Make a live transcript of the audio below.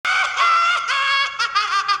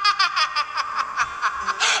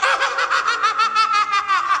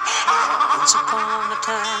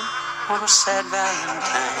on a sad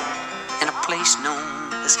Valentine in a place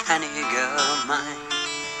known as Hanniger Mine.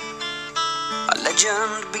 A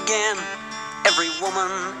legend began, every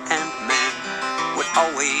woman and man would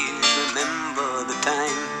always remember the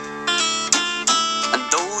time. And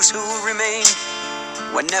those who remained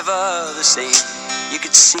were never the same. You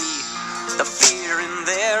could see the fear in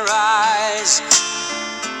their eyes.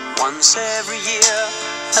 Once every year,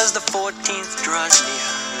 as the 14th draws near,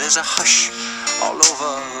 there's a hush all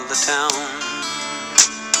over the town.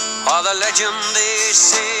 For the legend, they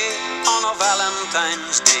say, on a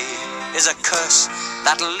Valentine's Day is a curse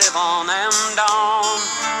that'll live on and on.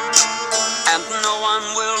 And no one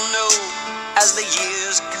will know, as the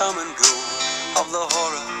years come and go, of the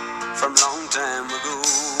horror from long time ago.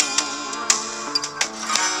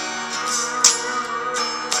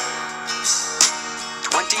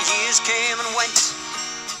 Years came and went,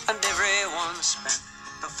 and everyone spent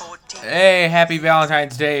the 14th. Hey, happy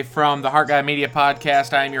Valentine's Day from the Heart Guy Media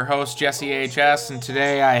Podcast. I am your host, Jesse H.S., and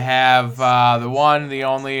today I have the one, the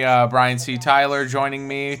only Brian C. Tyler joining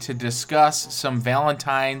me to discuss some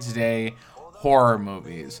Valentine's Day horror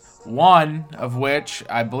movies. One of which,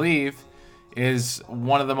 I believe, is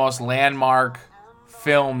one of the most landmark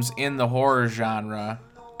films in the horror genre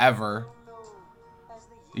ever.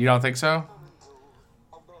 You don't think so?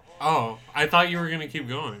 Oh, I thought you were going to keep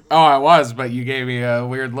going. Oh, I was, but you gave me a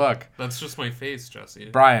weird look. That's just my face,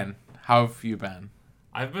 Jesse. Brian, how have you been?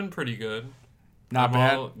 I've been pretty good. Not I'm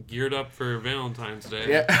bad? all geared up for Valentine's Day.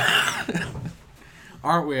 Yeah.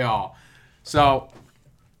 Aren't we all? So,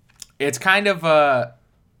 it's kind of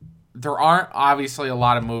there aren't obviously a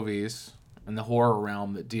lot of movies in the horror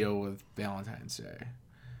realm that deal with Valentine's Day.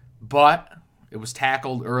 But it was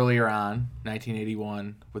tackled earlier on,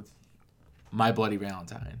 1981, with My Bloody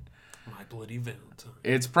Valentine. My Bloody Valentine.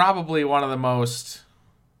 It's probably one of the most...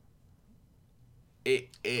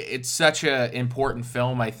 It's such an important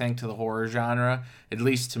film, I think, to the horror genre. At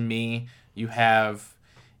least to me. You have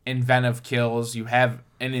inventive kills. You have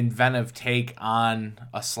an inventive take on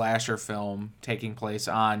a slasher film taking place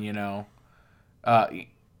on, a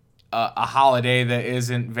holiday that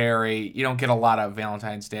isn't very... You don't get a lot of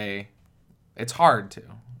Valentine's Day. It's hard to.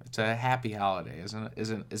 It's a happy holiday, isn't it?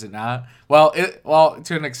 Is it not? Well,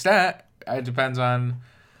 to an extent, it depends on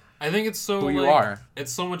I think it's so who you are.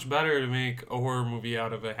 It's so much better to make a horror movie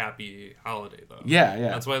out of a happy holiday, though. Yeah.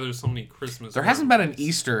 That's why there's so many Christmas. There hasn't been an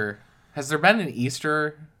Easter. Has there been an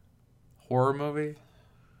Easter horror movie?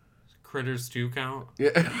 Critters 2 count?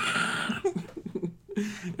 Yeah.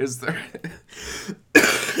 Is there?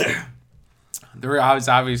 There is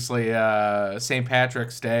obviously St.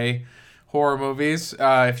 Patrick's Day horror movies,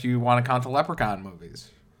 if you want to count the Leprechaun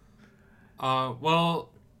movies. Well,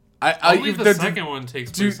 only the second one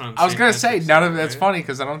takes place on I was going to say, none of that's right? funny,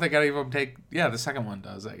 because I don't think any of them take... Yeah, the second one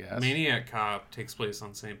does, I guess. Maniac Cop takes place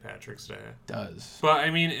on St. Patrick's Day. Does. But,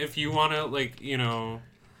 I mean, if you want to, if you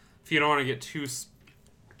don't want to get too,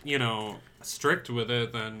 strict with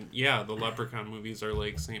it, then, yeah, the Leprechaun movies are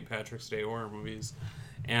like St. Patrick's Day horror movies.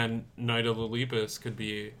 And Night of the Lepus could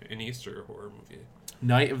be an Easter horror movie.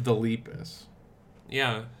 Night of the Lepus.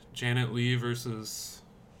 Yeah, Janet Leigh versus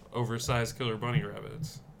oversized killer bunny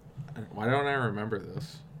rabbits. Why don't I remember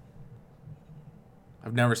this?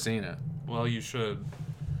 I've never seen it. Well, you should.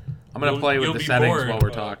 I'm going to play with you'll the be settings bored, while we're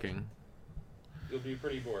but- talking. You'll be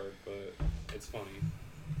pretty bored, but it's funny.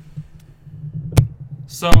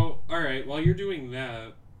 So, alright, while you're doing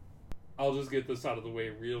that, I'll just get this out of the way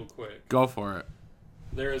real quick. Go for it.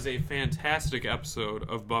 There is a fantastic episode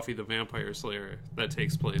of Buffy the Vampire Slayer that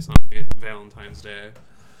takes place on Valentine's Day.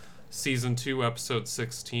 Season 2, Episode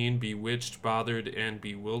 16, Bewitched, Bothered, and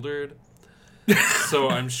Bewildered. So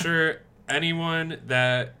I'm sure anyone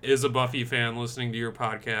that is a Buffy fan listening to your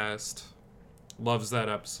podcast loves that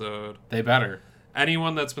episode. They better.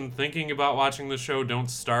 Anyone that's been thinking about watching the show, don't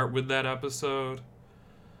start with that episode.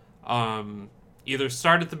 Either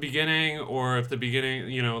start at the beginning, or if the beginning,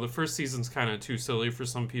 the first season's kind of too silly for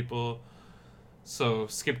some people. So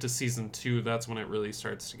skip to season 2, that's when it really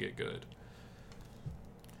starts to get good.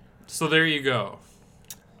 So there you go.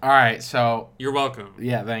 All right, so... You're welcome.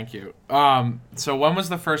 Yeah, thank you. So when was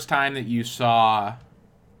the first time that you saw...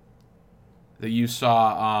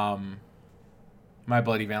 My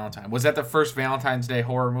Bloody Valentine? Was that the first Valentine's Day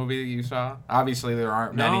horror movie that you saw? Obviously, there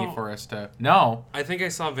aren't many for us to... No? I think I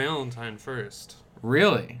saw Valentine first.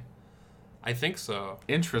 Really? I think so.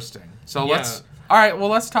 Interesting. So Yeah. let's... All right, well,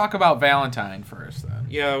 let's talk about Valentine first, then.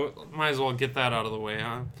 Yeah, might as well get that out of the way,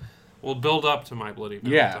 huh? We'll build up to My Bloody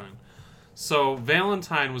Valentine. Yeah. So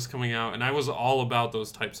Valentine was coming out, and I was all about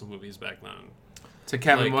those types of movies back then. It's a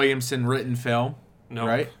Kevin Williamson written film, Nope.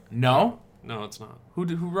 right? No? No, it's not. Who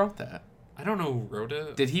wrote that? I don't know who wrote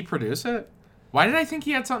it. Did he produce it? Why did I think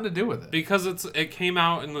he had something to do with it? Because it came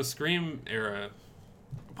out in the Scream era.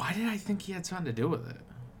 Why did I think he had something to do with it?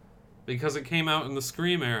 Because it came out in the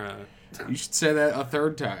Scream era. You should say that a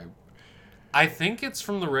third time. I think it's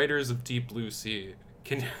from the writers of Deep Blue Sea.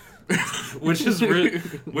 Which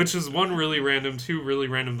is one really random, two really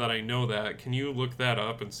random that I know that. Can you look that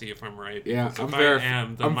up and see if I'm right? Yeah, Because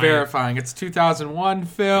I'm verifying. It's 2001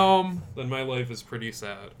 film. Then my life is pretty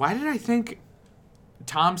sad. Why did I think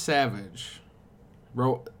Tom Savage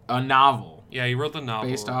wrote a novel Yeah, he wrote the novel.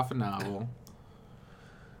 based off a novel?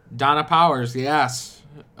 Donna Powers, yes.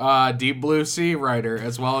 Deep Blue Sea writer,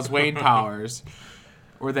 as well as Wayne Powers.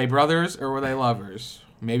 Were they brothers or were they lovers?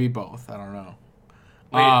 Maybe both. I don't know.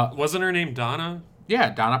 Wait, wasn't her name Donna? Yeah,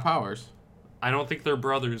 Donna Powers. I don't think they're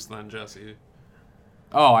brothers then, Jesse.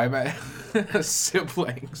 Oh, I bet.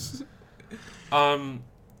 Siblings.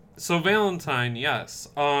 So Valentine, yes.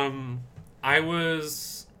 I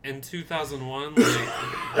was in 2001,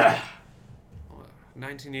 like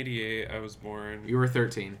 1988. I was born. You were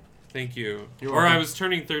 13. Thank you. You're Or welcome. I was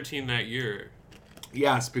turning 13 that year.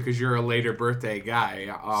 Yes, because you're a later birthday guy.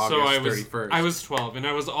 August So 31st. I was 12, and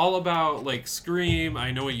I was all about like Scream.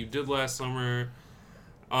 I Know What You Did Last Summer.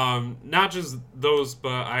 Not just those,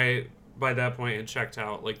 but by that point had checked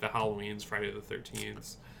out like the Halloweens, Friday the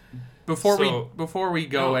 13th. Before we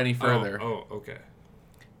go any further. Oh, okay.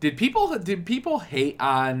 Did people hate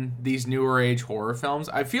on these newer age horror films?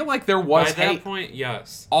 I feel like there was By hate. that point,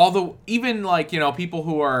 yes. Even like, people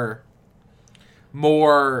who are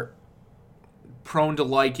more prone to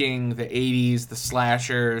liking the 80s, the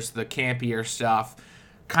slashers, the campier stuff,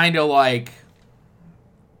 kind of like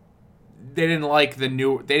they didn't like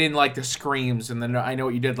the Screams and the I Know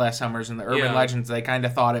What You Did Last Summers and the Urban Legends. They kind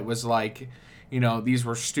of thought it was like, these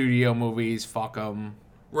were studio movies, fuck them.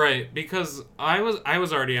 Right, because I was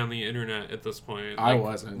already on the internet at this point. I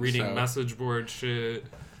wasn't, reading so. message board shit.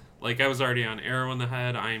 Like I was already on Arrow in the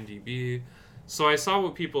Head, IMDb. So I saw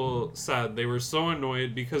what people said. They were so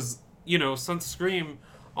annoyed because, since Scream,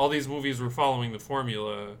 all these movies were following the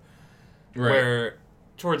formula where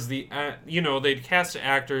towards the end, they'd cast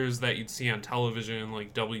actors that you'd see on television,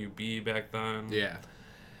 like WB back then. Yeah.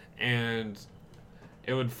 And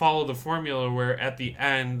it would follow the formula where at the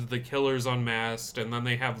end the killer's unmasked and then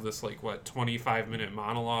they have this 25-minute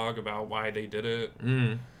monologue about why they did it.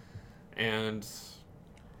 And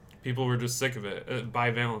people were just sick of it by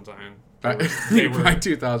Valentine. They were by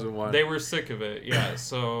 2001. They were sick of it, yeah.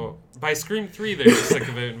 So by Scream 3 they were sick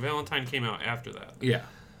of it, and Valentine came out after that. Yeah.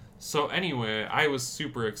 So anyway, I was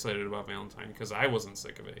super excited about Valentine because I wasn't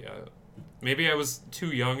sick of it yet. Maybe I was too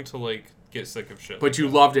young to get sick of shit. But you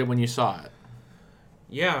loved it when you saw it.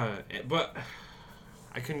 Yeah, but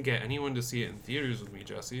I couldn't get anyone to see it in theaters with me,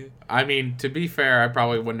 Jesse. I mean, to be fair, I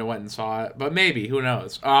probably wouldn't have went and saw it, but maybe, who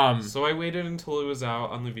knows? So I waited until it was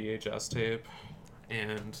out on the VHS tape,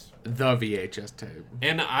 and the VHS tape.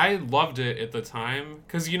 And I loved it at the time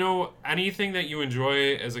because anything that you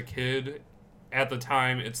enjoy as a kid, at the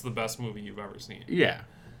time, it's the best movie you've ever seen. Yeah.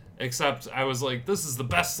 Except I was like, this is the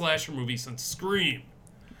best slasher movie since Scream.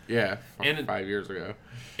 Yeah, and 5 years ago.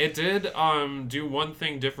 It did do one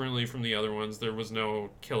thing differently from the other ones. There was no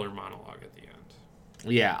killer monologue at the end.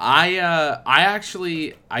 Yeah,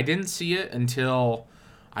 I didn't see it until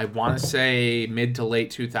I want to say mid to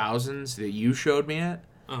late 2000s that you showed me it.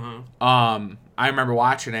 I remember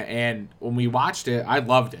watching it, and when we watched it, I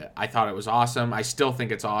loved it. I thought it was awesome. I still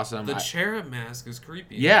think it's awesome. The cherub mask is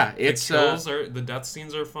creepy. Yeah, the death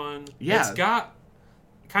scenes are fun. Yeah, it's got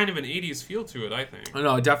kind of an 80s feel to it, I think.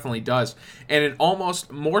 No, it definitely does. And it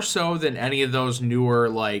almost, more so than any of those newer,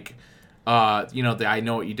 the I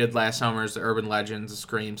Know What You Did Last Summers, the Urban Legends, the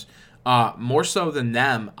Screams, more so than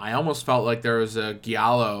them, I almost felt like there was a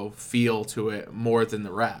Giallo feel to it more than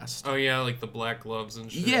the rest. Oh, yeah, like the black gloves and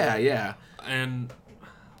shit. Yeah. And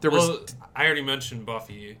I already mentioned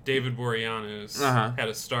Buffy. David Boreanaz had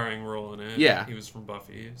a starring role in it. Yeah. He was from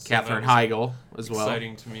Buffy. So Katherine Heigl as well.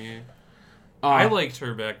 Exciting to me. I liked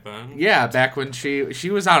her back then. Yeah, back when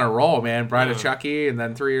she was on a roll, man. Bride of Chucky, and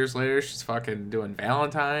then 3 years later, she's fucking doing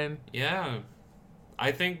Valentine. Yeah.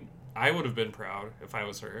 I think I would have been proud if I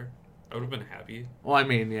was her. I would have been happy. Well, I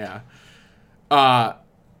mean, yeah.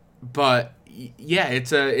 But, yeah,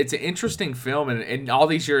 it's an interesting film, and all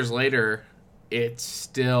these years later, it's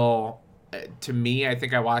still, to me, I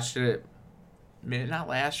think I watched it, not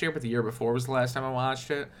last year, but the year before was the last time I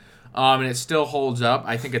watched it. And it still holds up.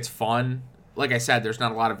 I think it's fun. Like I said, there's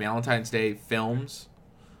not a lot of Valentine's Day films.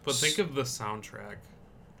 But think of the soundtrack.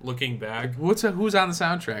 Looking back, who's on the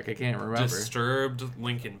soundtrack? I can't remember. Disturbed,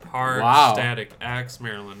 Linkin Park, Wow. Static X,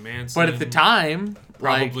 Marilyn Manson. But at the time,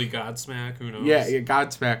 probably Godsmack. Who knows? Yeah,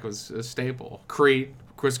 Godsmack was a staple. Creed.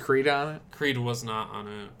 Was Creed on it? Creed was not on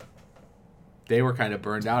it. They were kind of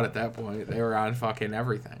burned out at that point. They were on fucking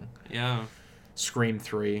everything. Yeah. Scream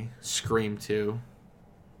 3, Scream 2.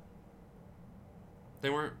 They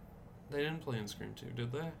didn't play in Scream 2,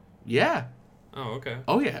 did they? Yeah. Oh, okay.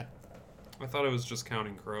 Oh, yeah. I thought it was just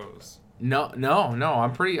Counting Crows. No.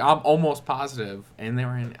 I'm almost positive. And they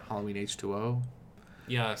were in Halloween H2O.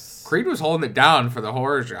 Yes. Creed was holding it down for the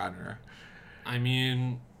horror genre. I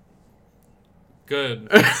mean, good.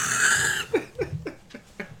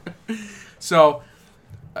 So,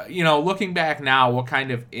 looking back now, what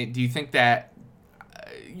kind of do you think that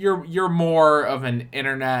you're more of an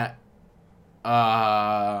internet?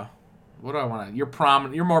 What do I want to?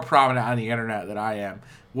 You're more prominent on the internet than I am.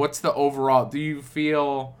 What's the overall? Do you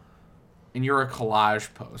feel? And you're a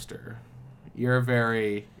collage poster. You're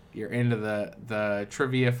into the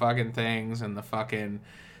trivia fucking things and the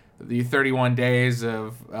 31 days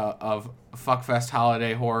of Fuckfest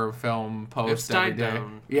holiday horror film post It's every died day.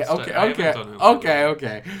 down. Yeah, It's okay, I haven't done it lately.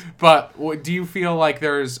 okay. But do you feel like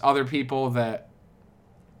there's other people that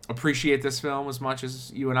appreciate this film as much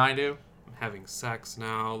as you and I do? I'm having sex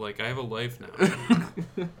now. Like, I have a life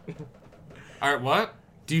now. All right, what?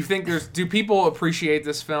 Do you think do people appreciate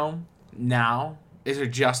this film now? Is it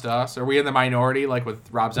just us? Are we in the minority like with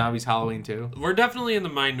Rob Zombie's Halloween 2? We're definitely in the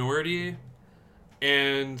minority,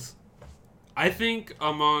 and I think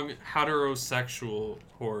among heterosexual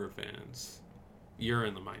horror fans, you're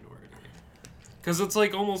in the minority. Because it's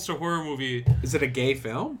like almost a horror movie. Is it a gay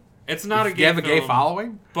film? It's not a Do gay you have a gay film,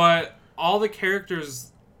 following? but all the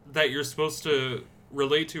characters that you're supposed to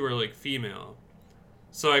relate to are like female.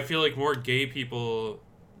 So I feel like more gay people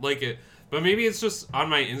like it. But maybe it's just on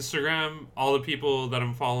my Instagram, all the people that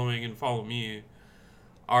I'm following and follow me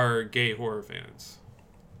are gay horror fans.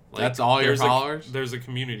 Like, That's all your followers? There's a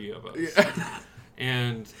community of us. Yeah.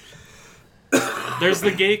 And there's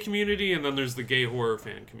the gay community, and then there's the gay horror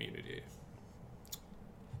fan community.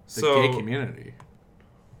 The gay community.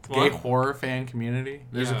 What? Gay horror fan community?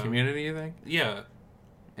 There's a Yeah. community, you think? Yeah.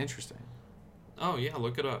 Interesting. Oh, yeah,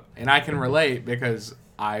 look it up. And I can relate because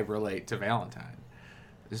I relate to Valentine.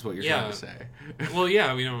 Is what you're trying to say. Well,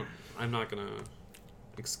 yeah, I'm not going to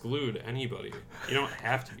exclude anybody. You don't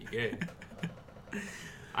have to be gay.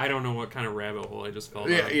 I don't know what kind of rabbit hole I just fell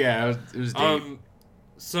down. Yeah, it was deep.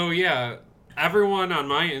 So, yeah, everyone on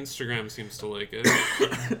my Instagram seems to like it.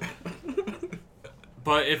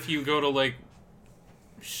 But if you go to, like,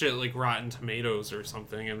 shit like Rotten Tomatoes or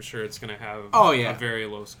something, I'm sure it's going to have a very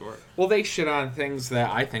low score. Well, they shit on things that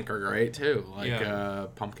I think are great, too. Like Yeah.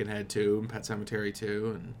 Pumpkinhead 2 and Pet Sematary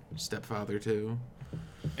 2 and Stepfather 2.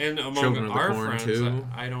 And among Children of the our Corn, friends, too.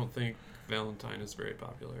 I don't think Valentine is very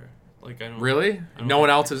popular. Like, I don't Really? I don't No one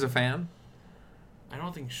else is a fan? I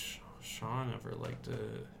don't think Sean ever liked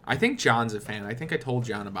it. I think John's a fan. I think I told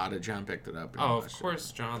John about it. John picked it up. and Oh, of watched it.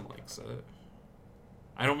 course John likes it.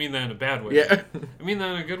 I don't mean that in a bad way. Yeah. I mean that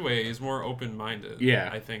in a good way. He's more open-minded, Yeah.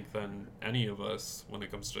 I think, than any of us when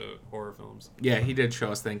it comes to horror films. Yeah, he did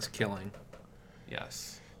show us things killing.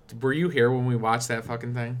 Yes. Were you here when we watched that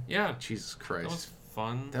fucking thing? Yeah. Jesus That Christ. was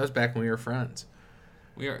fun. That was back when we were friends.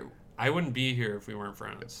 I wouldn't be here if we weren't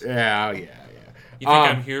friends. Yeah. You think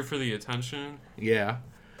I'm here for the attention? Yeah.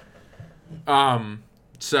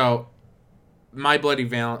 So, My Bloody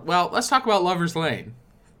Valentine. Well, let's talk about Lover's Lane.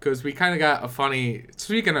 Because we kind of got a funny...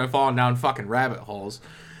 Speaking of falling down fucking rabbit holes.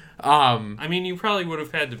 I mean, you probably would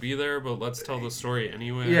have had to be there, but let's tell the story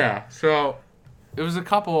anyway. Yeah, so... It was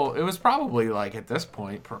probably, like, at this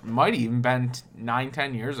point, might even been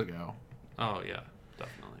 9-10 years ago. Oh, yeah.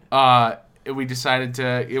 Definitely. We decided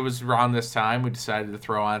it was around this time, we decided to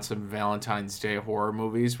throw on some Valentine's Day horror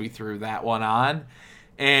movies. We threw that one on.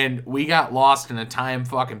 And we got lost in a time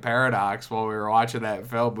fucking paradox while we were watching that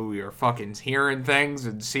film, but we were fucking hearing things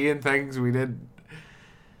and seeing things we didn't.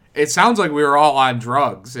 It sounds like we were all on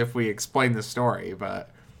drugs if we explain the story,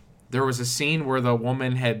 but there was a scene where the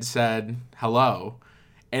woman had said hello,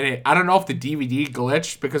 and I don't know if the DVD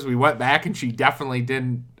glitched because we went back and she definitely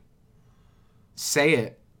didn't say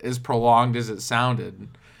it as prolonged as it sounded,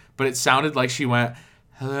 but it sounded like she went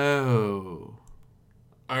hello.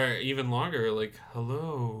 Or even longer, like,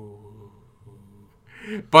 hello.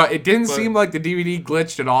 But it didn't seem like the DVD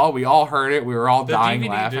glitched at all. We all heard it. We were all dying The DVD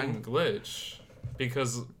laughing. didn't glitch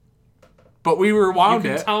because But we rewound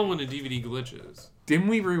you can it. tell when a DVD glitches. Didn't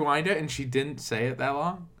we rewind it and she didn't say it that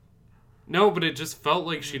long? No, but it just felt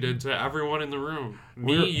like she did to everyone in the room.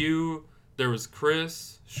 Me, We're- you, there was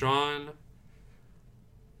Chris, Sean.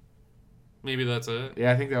 Maybe that's it.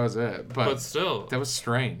 Yeah, I think that was it. But still, that was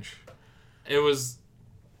strange. it was.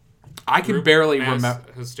 I can barely mass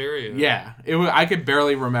remember. hysteria. Yeah, I could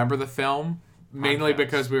barely remember the film, mainly Podcast.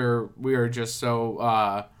 because we were just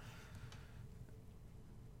so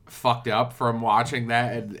fucked up from watching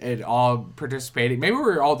that and all participating. Maybe we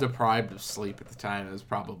were all deprived of sleep at the time. It was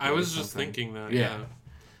probably. I was just something. thinking that. Yeah.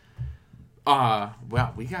 Yeah.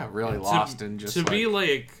 Well, we got really lost in just to be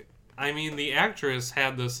like. I mean, the actress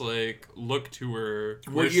had this like look to her.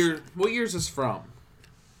 What year? What year is this from?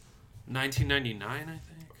 1999, I think.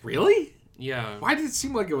 Really? Yeah. Why did it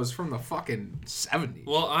seem like it was from the fucking 70s?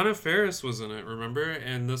 Well, Anna Faris was in it, remember?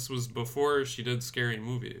 And this was before she did Scary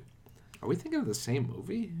Movie. Are we thinking of the same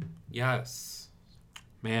movie? Yes.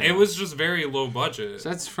 Man. It was just very low budget. So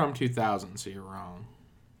that's from 2000, so you're wrong.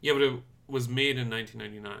 Yeah, but it was made in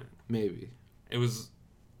 1999. Maybe. It was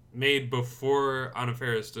made before Anna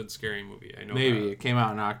Faris did Scary Movie. I know Maybe. that. It came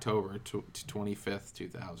out in October 25th,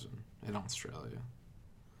 2000 in Australia.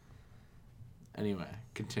 Anyway,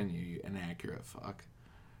 continue, you inaccurate fuck.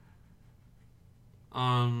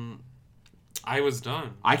 I was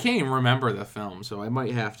done. I can't even remember the film, so I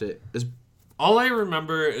might have to... All I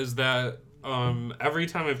remember is that every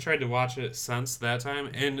time I've tried to watch it since that time,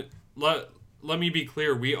 and let me be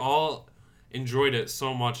clear, we all enjoyed it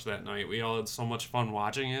so much that night. We all had so much fun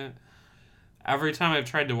watching it. Every time I've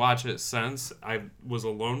tried to watch it since, I was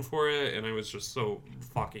alone for it, and I was just so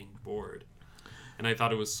fucking bored. And I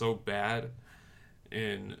thought it was so bad.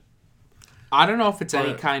 And I don't know if it's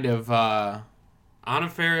any kind of... Anna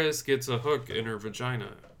Faris gets a hook in her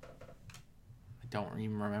vagina. I don't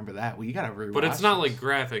even remember that. Well, you gotta rewatch But it's not this. like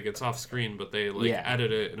graphic, it's off screen, but they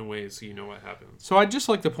edit it in a way so you know what happens. So I'd just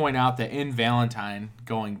like to point out that in Valentine,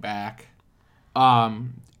 going back,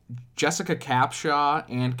 Jessica Capshaw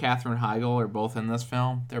and Katherine Heigl are both in this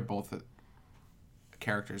film. They're both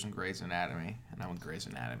characters in Grey's Anatomy, and I'm a Grey's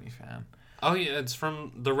Anatomy fan. Oh yeah, it's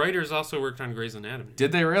from the writers also worked on Grey's Anatomy.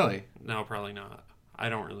 Did they really? No, probably not. I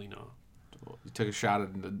don't really know. You took a shot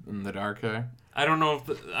in the dark there. I don't know if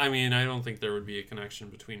I don't think there would be a connection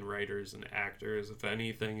between writers and actors. If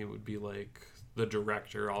anything, it would be like the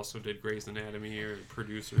director also did Grey's Anatomy or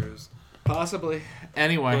producers. Possibly.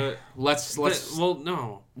 Anyway, But let's. well,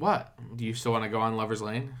 no. What? Do you still want to go on Lover's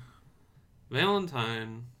Lane?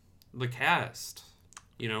 Valentine, the cast.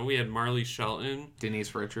 You know, we had Marley Shelton.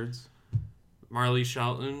 Denise Richards. Marley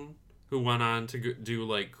Shelton, who went on to do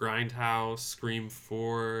like Grindhouse, Scream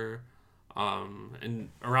 4, and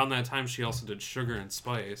around that time she also did Sugar and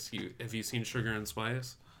Spice. Have you seen Sugar and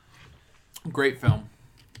Spice? Great film.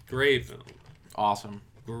 Great film. Awesome.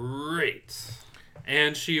 Great.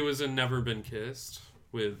 And she was in Never Been Kissed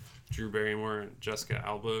with Drew Barrymore and Jessica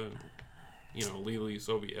Alba and, you know, Lily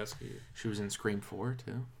Sobieski. She was in Scream 4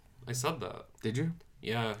 too. I said that. Did you?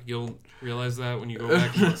 Yeah, you'll realize that when you go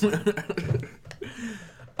back and listen.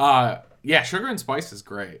 Yeah, Sugar and Spice is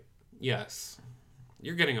great. Yes.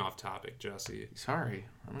 You're getting off topic, Jesse. Sorry,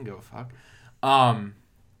 I don't give a fuck.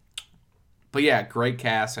 But yeah, great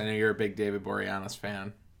cast. I know you're a big David Boreanaz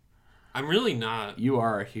fan. I'm really not. You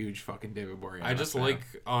are a huge fucking David Boreanaz I just fan. like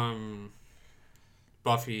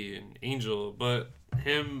Buffy and Angel, but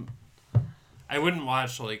him, I wouldn't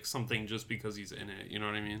watch like something just because he's in it. You know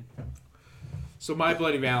what I mean? So My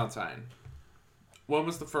Bloody Valentine. When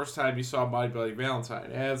was the first time you saw My Bloody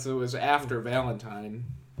Valentine? As it was after Valentine.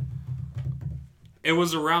 It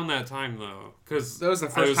was around that time though, because That was the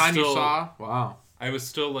first time you saw? Wow. I was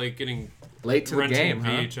still like getting Late to the renting game,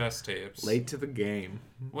 huh? VHS tapes. Late to the game.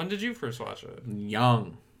 When did you first watch it?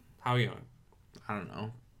 Young. How young? I don't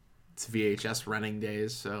know. It's VHS renting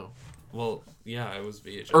days, so... Well, yeah, it was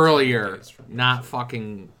VHS. Earlier. days for me, Not so.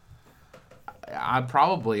 fucking... I'm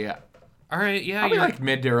probably All right, yeah, probably you're like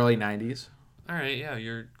mid to early 90s. all right, yeah,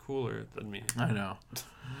 you're cooler than me. I know.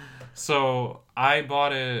 So I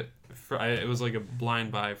bought it. It was like a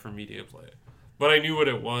blind buy for Media Play, but I knew what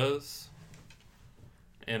it was,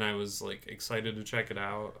 and I was like excited to check it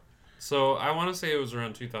out. So I want to say it was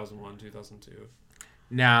around 2001, 2002.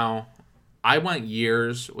 Now, I went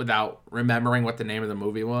years without remembering what the name of the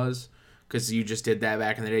movie was, because you just did that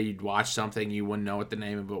back in the day. You'd watch something, you wouldn't know what the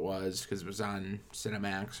name of it was, because it was on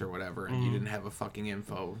Cinemax or whatever, and you didn't have a fucking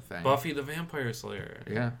info thing. Buffy the Vampire Slayer.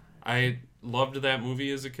 Yeah. I loved that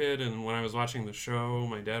movie as a kid, and when I was watching the show,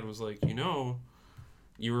 my dad was like, you know,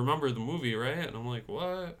 you remember the movie, right? And I'm like,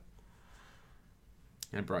 what?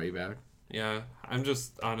 And it brought you back. Yeah, I'm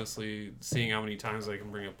just honestly seeing how many times I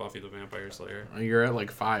can bring up Buffy the Vampire Slayer. You're at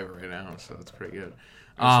like 5 right now, so that's pretty good.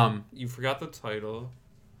 You forgot the title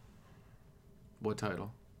What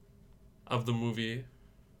title? of the movie.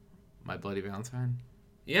 My Bloody Valentine?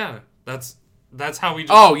 Yeah, that's That's how we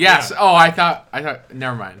just... Oh, yes. Yeah. Oh, I thought...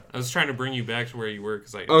 Never mind. I was trying to bring you back to where you were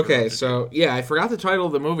because I... Okay, so, yeah, I forgot the title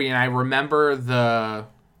of the movie, and I remember the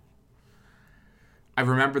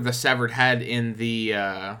severed head in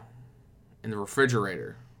the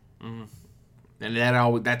refrigerator. Mm-hmm.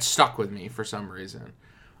 And that stuck with me for some reason.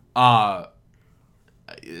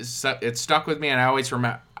 It stuck with me, and I always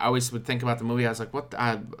would think about the movie. I was like, what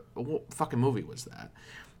fucking movie was that?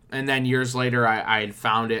 And then years later, I had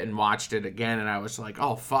found it and watched it again, and I was like,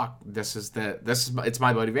 "Oh fuck, it's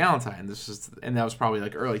My Bloody Valentine." And that was probably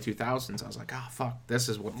like early 2000s. I was like, "Oh fuck, this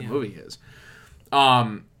is what the movie is."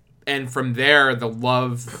 And from there, the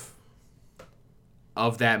love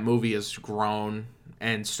of that movie has grown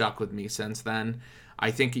and stuck with me since then.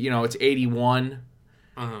 I think it's 81,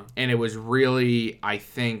 and it was really, I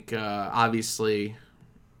think, obviously.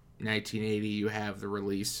 1980, you have the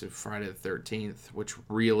release of Friday the 13th, which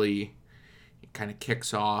really kind of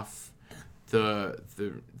kicks off the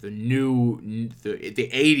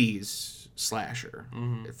 80s slasher.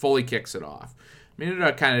 Mm-hmm. It fully kicks it off. I mean,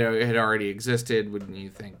 it kind of had already existed when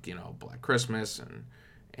you think, Black Christmas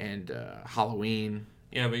and Halloween.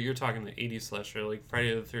 Yeah, but you're talking the 80s slasher. Like,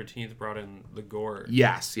 Friday the 13th brought in the gore.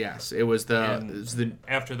 Yes. It was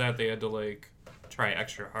after that, they had to, like, try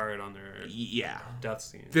extra hard on their death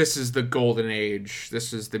scene. This is the golden age.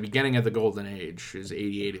 This is the beginning of the golden age, is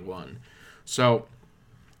 80, 81. So,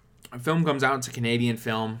 a film comes out, it's a Canadian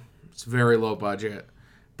film. It's very low budget.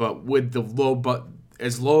 But with the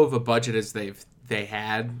as low of a budget as they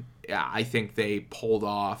had, I think they pulled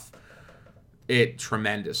off it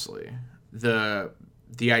tremendously. The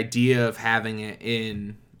idea of having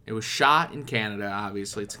it was shot in Canada,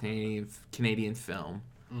 obviously. It's a Canadian film.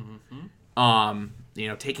 Mm-hmm.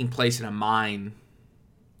 Taking place in a mine,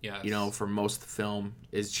 yes. For most of the film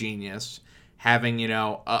is genius. Having,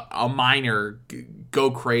 a miner go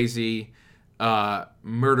crazy,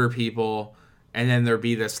 murder people, and then there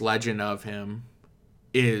be this legend of him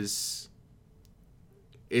is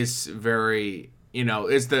very,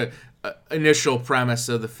 is the initial premise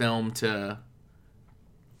of the film to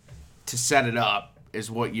set it up is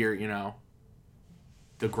what you're,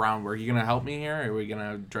 the groundwork. You gonna help me here? Are we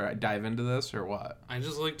gonna dive into this or what? I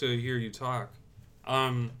just like to hear you talk.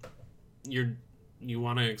 You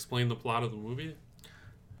want to explain the plot of the movie?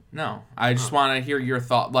 No, I just want to hear your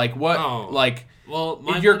thought. Like what? Oh. Like, well,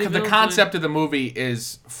 the concept of the movie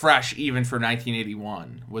is fresh, even for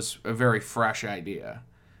 1981. Was a very fresh idea.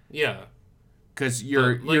 Yeah, because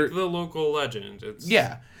you're the local legend. It's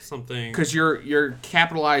something because you're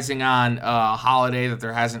capitalizing on a holiday that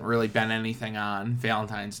there hasn't really been anything on,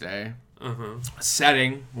 Valentine's Day.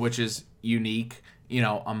 Setting, which is unique,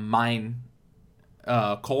 a mine,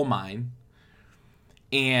 coal mine,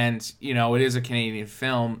 and it is a Canadian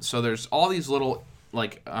film, so there's all these little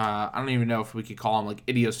I don't even know if we could call them like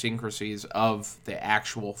idiosyncrasies of the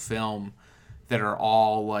actual film that are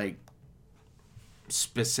all like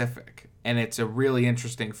specific. And it's a really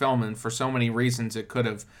interesting film, and for so many reasons it could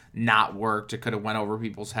have not worked. It could have went over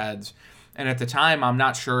people's heads. And at the time, I'm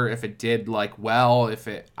not sure if it did well.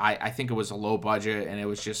 I think it was a low budget, and it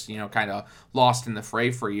was just kind of lost in the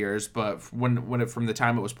fray for years. But from the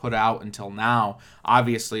time it was put out until now,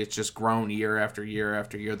 obviously it's just grown year after year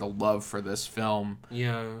after year. The love for this film,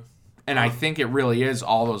 and I think it really is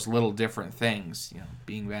all those little different things.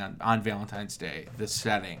 Being on Valentine's Day, the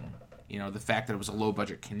setting. The fact that it was a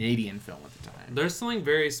low-budget Canadian film at the time. There's something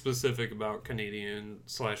very specific about Canadian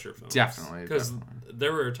slasher films. Definitely. Because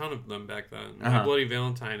there were a ton of them back then. My Bloody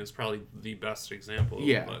Valentine is probably the best example.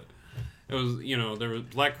 Yeah. But it was, there was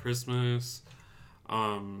Black Christmas,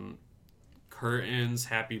 Curtains,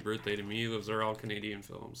 Happy Birthday to Me. Those are all Canadian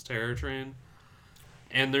films. Terror Train.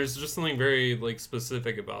 And there's just something very,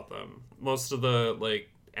 specific about them. Most of the,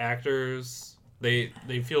 actors... They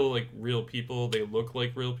feel like real people. They look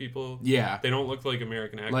like real people. Yeah. They don't look like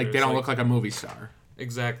American actors. They don't look like a movie star.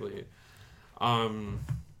 Exactly. And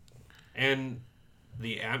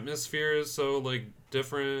the atmosphere is so,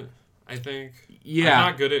 different, I think. Yeah. I'm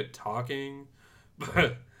not good at talking,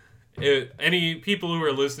 but any people who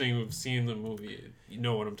are listening who've seen the movie, you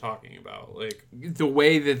know what I'm talking about. The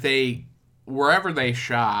way that wherever they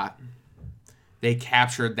shot, they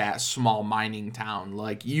captured that small mining town.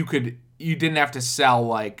 You didn't have to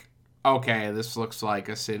sell, okay, this looks like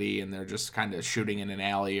a city, and they're just kind of shooting in an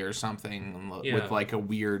alley or something with, a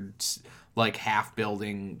weird, half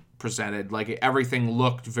building presented. Everything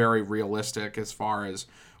looked very realistic as far as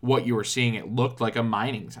what you were seeing. It looked like a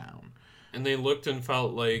mining town. And they looked and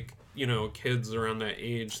felt like, kids around that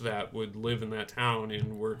age that would live in that town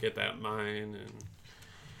and work at that mine.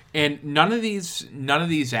 And none of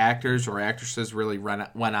these actors or actresses really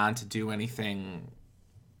went on to do anything,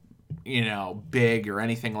 big or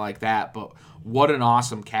anything like that. But what an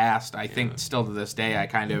awesome cast! I think still to this day, I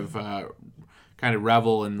kind of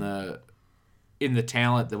revel in the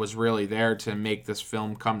talent that was really there to make this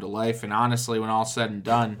film come to life. And honestly, when all's said and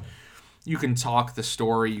done, you can talk the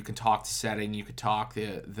story, you can talk the setting, you can talk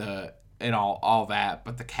the and all that,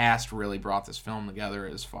 but the cast really brought this film together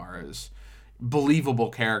as far as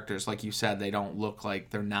believable characters. Like you said, they don't look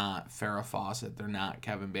like, they're not Farrah Fawcett, they're not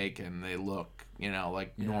Kevin Bacon. They look,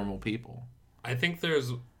 like normal people. I think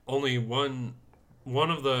there's only one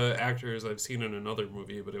of the actors I've seen in another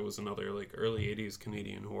movie, but it was another like early 80s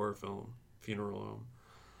Canadian horror film, Funeral Home.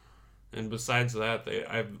 And besides that,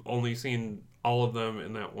 I've only seen all of them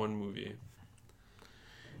in that one movie.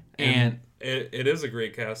 And it is a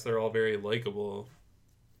great cast. They're all very likable.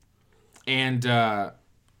 And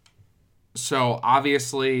so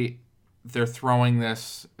obviously they're throwing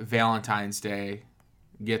this Valentine's Day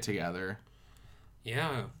get together.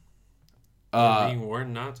 Yeah. They're being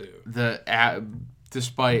warned not to.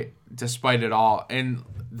 Despite it all, and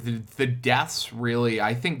the deaths really,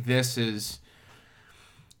 I think this is,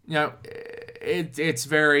 it's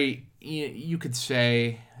very, you could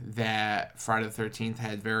say that Friday the 13th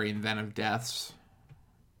had very inventive deaths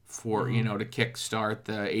for, to kickstart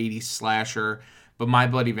the 80s slasher. But My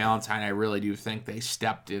Bloody Valentine, I really do think they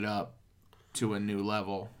stepped it up to a new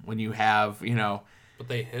level. When you have, But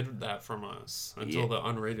they hid that from us until the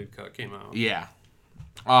unrated cut came out. Yeah.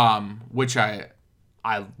 Which I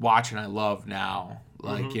watch and I love now.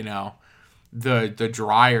 Like, the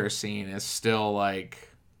dryer scene is still, like,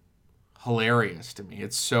 hilarious to me.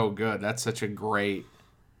 It's so good. That's such a great...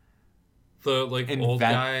 The, old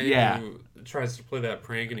guy who tries to play that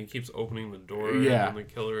prank and he keeps opening the door. Yeah. And the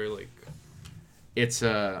killer, It's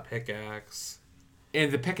a... pickaxe.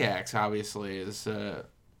 And the pickaxe, obviously, is...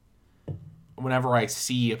 whenever I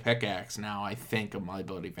see a pickaxe now, I think of My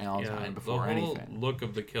Bloody Valentine before anything. The look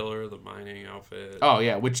of the killer, the mining outfit. Oh,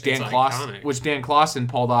 yeah, which Dan Clausen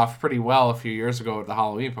pulled off pretty well a few years ago at the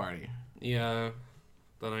Halloween party. Yeah.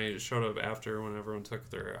 Then I showed up after when everyone took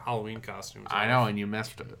their Halloween costumes off. I know, and you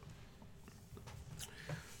missed it.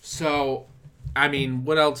 So, I mean,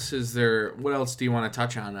 what else is there? What else do you want to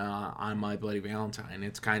touch on My Bloody Valentine?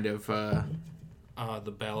 It's kind of... The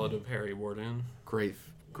Ballad of Harry Warden. Great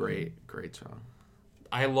song.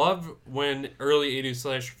 I love when early 80s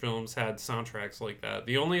slasher films had soundtracks like that.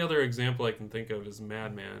 The only other example I can think of is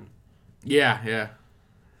Madman. Yeah.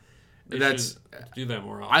 They should do that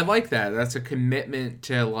more often. I like that. That's a commitment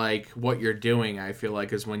to, like, what you're doing, I feel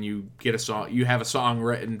like, is when you get a song, you have a song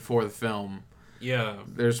written for the film. Yeah.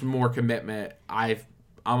 There's more commitment. I'm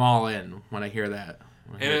all in when I hear that.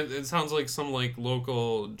 And it sounds like some,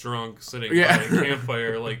 local drunk sitting by a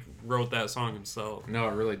campfire, wrote that song himself. No,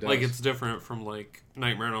 it really does. It's different from,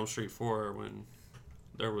 Nightmare on Elm Street 4 when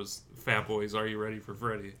there was Fat Boys, Are You Ready for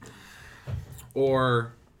Freddy?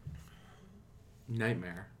 Or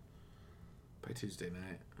Nightmare by Tuesday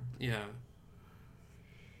Night. Yeah.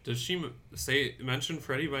 Does she mention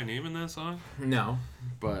Freddy by name in that song? No,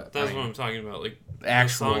 but... That's what I'm talking about,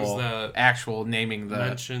 actual songs that actual naming the...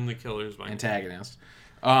 mention the killers by antagonist.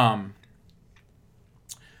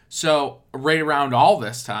 So, right around all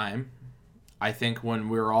this time, I think when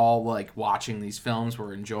we're all, watching these films,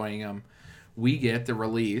 we're enjoying them, we get the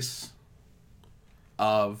release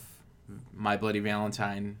of My Bloody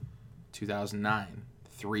Valentine 2009,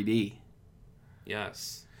 3D.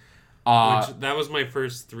 Yes. That was my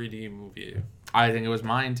first 3D movie. I think it was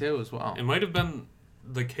mine, too, as well. It might have been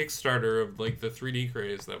the Kickstarter of, the 3D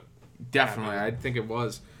craze that... Definitely, I think it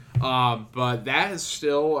was. But that is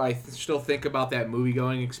still... I still think about that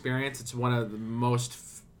movie-going experience. It's one of the most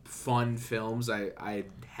fun films I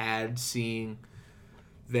had seeing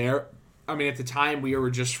there. I mean, at the time, we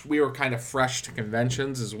were kind of fresh to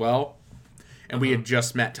conventions as well. And we had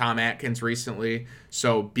just met Tom Atkins recently.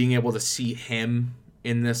 So being able to see him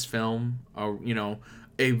in this film,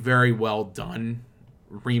 a very well done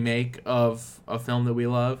remake of a film that we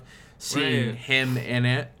love, seeing him in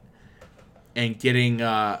it and getting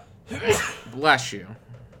bless you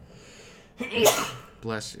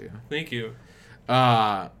Thank you.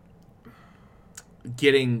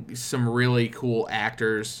 Getting some really cool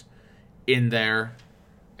actors in there.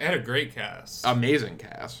 It had a great cast. Amazing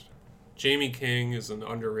cast. Jamie King is an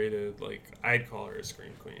underrated, I'd call her a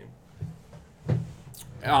scream queen.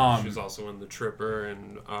 She was also in The Tripper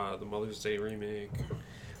and the Mother's Day remake,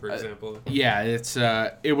 for example. Yeah,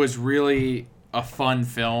 it was really a fun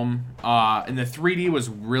film, and the 3D was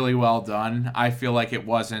really well done. I feel like it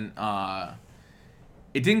wasn't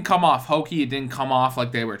it didn't come off hokey. It didn't come off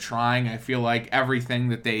like they were trying. I feel like everything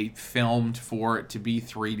that they filmed for it to be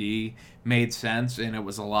 3D made sense, and it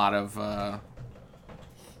was a lot of.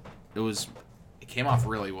 It came off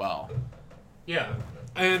really well. Yeah,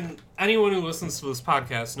 and anyone who listens to this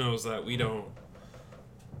podcast knows that we don't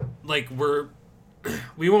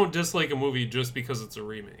we won't dislike a movie just because it's a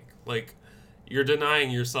remake. Like, you're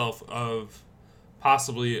denying yourself of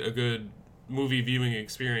possibly a good movie viewing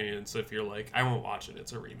experience if you're like, I won't watch it,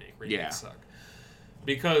 it's a remake. Remakes suck.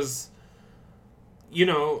 Because, you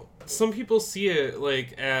know, some people see it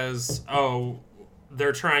like as, oh,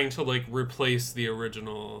 they're trying to like replace the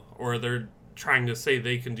original, or they're trying to say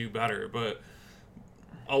they can do better. But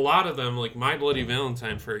a lot of them, like My Bloody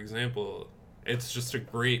Valentine, for example, it's just a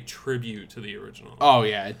great tribute to the original. Oh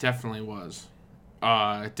yeah, it definitely was.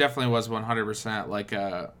 It definitely was 100% like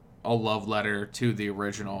a love letter to the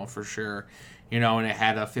original for sure. You know, and it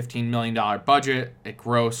had a $15 million budget. It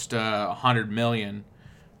grossed $100 million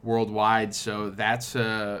worldwide, so that's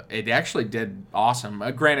it actually did awesome.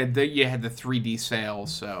 Granted, you had the 3D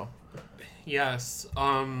sales, so yes.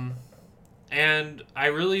 And I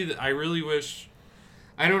really wish.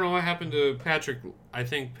 I don't know what happened to Patrick. I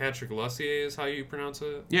think Patrick Lussier is how you pronounce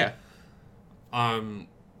it. yeah.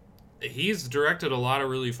 He's directed a lot of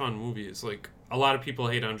really fun movies. Like, a lot of people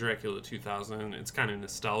hate on Dracula 2000. It's kind of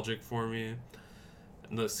nostalgic for me.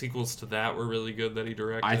 And the sequels to that were really good that he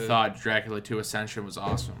directed. I thought Dracula 2 Ascension was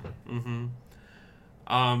awesome. Mm-hmm.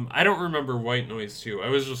 I don't remember White Noise 2. I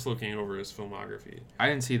was just looking over his filmography. I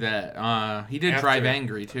didn't see that. He did Drive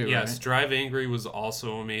Angry, too, Yes, right? Drive Angry was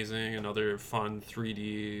also amazing. Another fun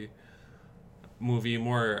 3D movie,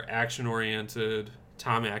 more action-oriented.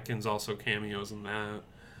 Tom Atkins also cameos in that.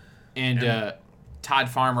 And Todd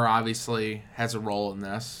Farmer obviously has a role in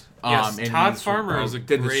this. Yes, and Todd Farmer is a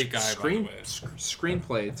great guy, by the way.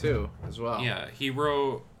 Screenplay, too, as well. Yeah, he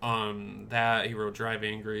wrote that. He wrote Drive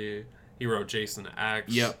Angry. He wrote Jason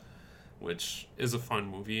X. Yep. Which is a fun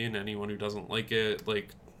movie, and anyone who doesn't like it, like,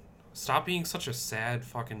 stop being such a sad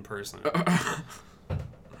fucking person.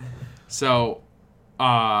 So,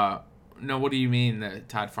 no, what do you mean that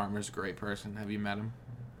Todd Farmer's a great person? Have you met him?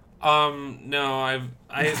 No,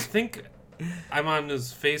 I think I'm on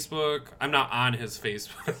his Facebook. I'm not on his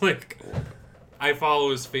Facebook. Like, I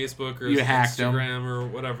follow his Facebook or his Instagram or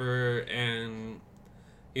whatever, and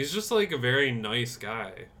he's just like a very nice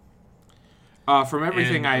guy. From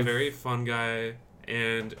everything a very fun guy,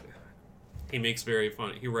 and he writes very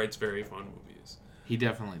fun movies. He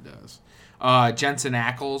definitely does. Jensen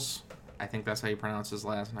Ackles, I think that's how you pronounce his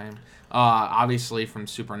last name. Obviously from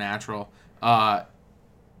Supernatural,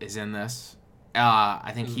 is in this.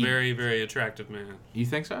 I think he's a very, very attractive man. You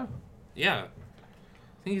think so? Yeah.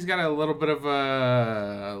 I think he's got a little bit of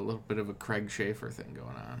a Craig Schaefer thing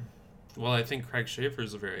going on. Well, I think Craig Schaefer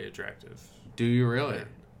is very attractive. Do you really?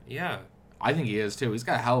 Yeah. I think he is too. He's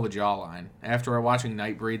got a hell of a jawline. After watching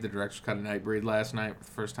Nightbreed, the director's cut of Nightbreed last night for the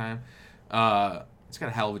first time, he's got a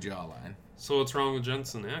hell of a jawline. So what's wrong with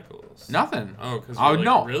Jensen Ackles? Nothing. Oh, because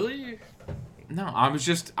no. Really? No, I'm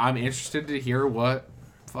interested to hear what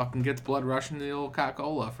fucking gets blood rushing to the old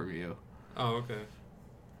Coca-Cola for you. Oh, okay.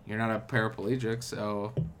 You're not a paraplegic,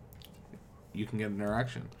 so you can get an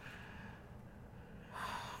erection.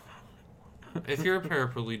 If you're a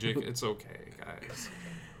paraplegic, it's okay, guys.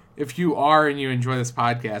 If you are and you enjoy this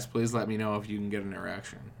podcast, please let me know if you can get an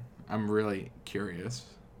erection. I'm really curious.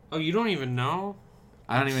 Oh, you don't even know?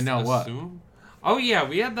 I don't even know what. Oh, yeah,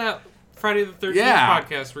 we had that Friday the 13th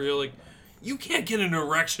podcast where you're like, you can't get an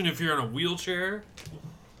erection if you're in a wheelchair.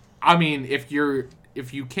 I mean, if you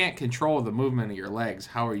can't control the movement of your legs,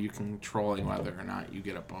 how are you controlling whether or not you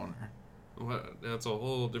get a boner? Well, that's a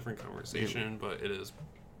whole different conversation, but it is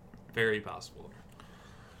very possible.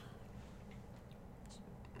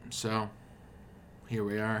 So, here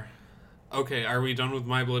we are. Okay, are we done with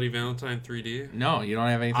My Bloody Valentine 3D? No, you don't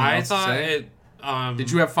have anything else to say?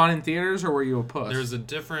 Did you have fun in theaters, or were you a puss? There's a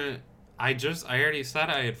different... I already said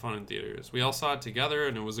I had fun in theaters. We all saw it together,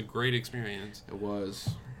 and it was a great experience. It was.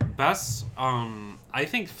 Best, I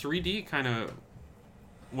think 3D kind of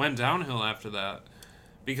went downhill after that.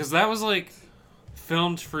 Because that was, like,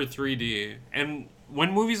 filmed for 3D. And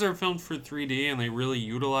when movies are filmed for 3D and they really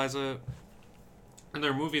utilize it... And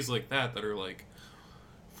there are movies like that are, like,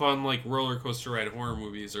 fun, like, roller coaster ride horror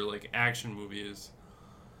movies or, like, action movies.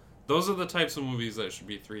 Those are the types of movies that should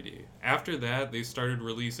be 3D. After that, they started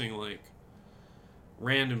releasing, like,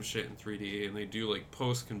 random shit in 3D, and they do, like,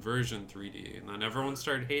 post-conversion 3D. And then everyone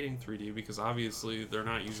started hating 3D because, obviously, they're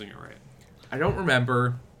not using it right. I don't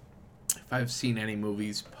remember if I've seen any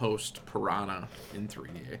movies post-Piranha in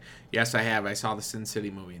 3D. Yes, I have. I saw the Sin City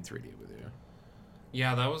movie in 3D with you.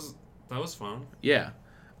 Yeah, that was fun. Yeah.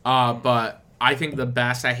 But I think the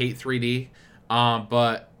best, I hate 3D.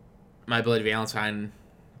 But My Bloody Valentine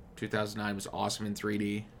 2009 was awesome in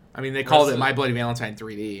 3D. I mean, they called it My Bloody Valentine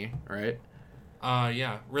 3D, right?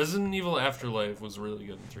 Yeah. Resident Evil Afterlife was really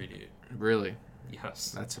good in 3D. Really?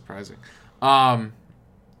 Yes. That's surprising. Well,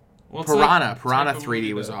 Piranha it's like a 3D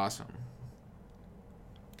movie was that- awesome.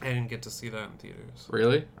 I didn't get to see that in theaters.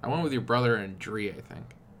 Really? I went with your brother and Dree, I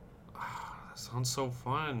think. That sounds so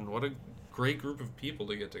fun. What a great group of people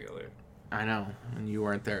to get together. I know, and you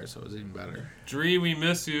weren't there, so it was even better. Dree, we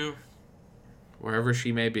miss you. Wherever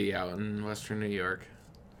she may be out in Western New York.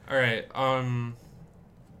 All right.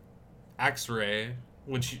 X-Ray,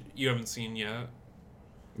 which you haven't seen yet,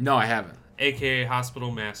 No, I haven't. aka Hospital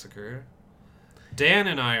Massacre. Dan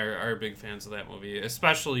and I are big fans of that movie,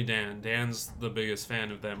 especially Dan. Dan's the biggest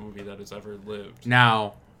fan of that movie that has ever lived.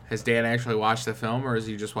 Now, has Dan actually watched the film, or has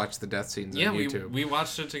he just watched the death scenes on YouTube? we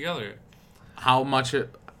watched it together. How much of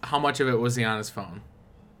it was he on his phone?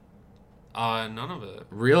 None of it.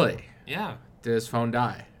 Really? Yeah. Did his phone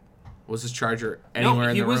die? Was his charger anywhere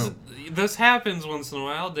in the room? This happens once in a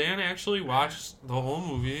while. Dan actually watched the whole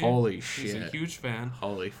movie. Holy He's a shit. huge fan.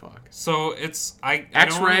 Holy fuck. So it's I don't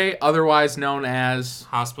X-Ray, otherwise known as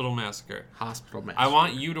Hospital Massacre. Hospital Massacre. I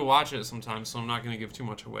want you to watch it sometime, so I'm not going to give too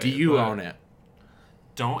much away. Do you but own it?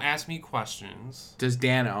 Don't ask me questions. Does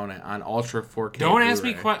Dan own it on Ultra 4K? Don't ask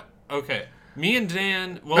me Blu-ray? Okay. Me and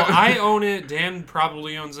Dan. Well, I own it. Dan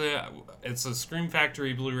probably owns it. It's a Scream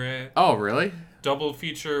Factory Blu-ray. Oh, really? Double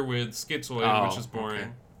feature with Schizoid, Oh, which is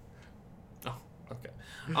boring. Oh, okay.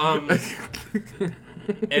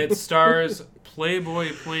 It stars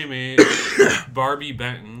Playboy Playmate Barbie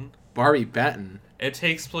Benton. Barbie Benton. It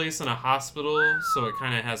takes place in a hospital, so it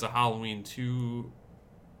kind of has a Halloween 2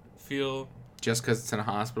 feel. Just because it's in a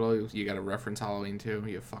hospital, you got to reference Halloween too.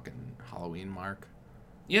 You fucking Halloween mark.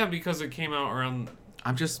 Yeah, because it came out around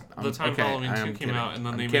the time okay, Halloween I 2 am came kidding. out, and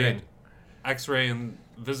then I'm they kidding. made X-Ray and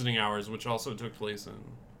Visiting Hours, which also took place in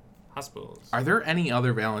hospitals. Are there any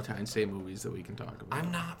other Valentine's Day movies that we can talk about?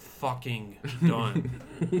 I'm not fucking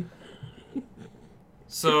done.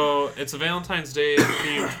 So, it's a Valentine's Day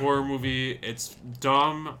themed horror movie. It's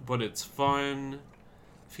dumb, but it's fun.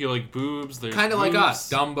 If you like boobs, there's Kind of like boobs. us,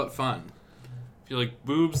 dumb but fun. If you like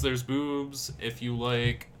boobs, there's boobs. If you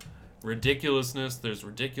like ridiculousness, there's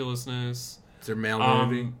ridiculousness. Is there male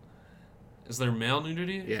nudity? Is there male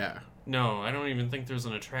nudity? Yeah. No, I don't even think there's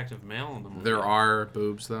an attractive male in the movie. There are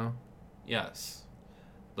boobs though. Yes.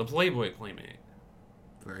 The Playboy Playmate.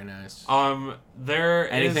 Very nice. There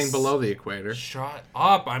Anything is... below the equator. Shut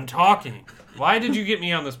up, I'm talking. Why did you get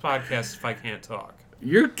me on this podcast if I can't talk?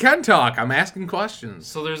 You can talk. I'm asking questions.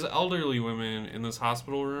 So there's elderly women in this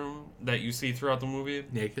hospital room that you see throughout the movie.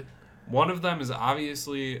 Naked? One of them is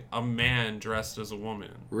obviously a man dressed as a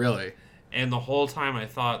woman. Really? And the whole time I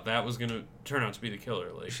thought that was going to turn out to be the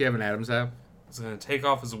killer. Like, Does she have an Adam's apple? it's going to take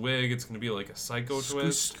off his wig. It's going to be like a psycho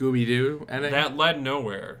twist. Scooby-Doo ending? That led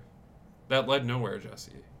nowhere.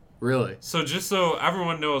 Jesse. Really? So just so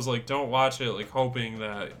everyone knows, like, don't watch it, like, hoping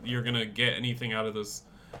that you're going to get anything out of this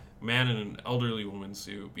man in an elderly woman's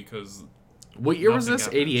suit, because... What year was this?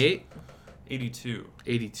 Nothing happens. 88? 82.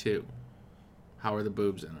 82. How are the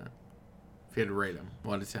boobs in it? If you had to rate them,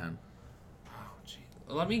 1 to 10. Oh, gee.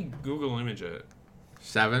 Let me Google image it.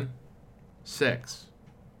 7? 6?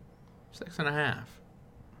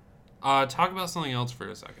 6.5. Talk about something else for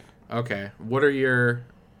a second. Okay. What are your...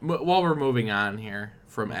 While we're moving on here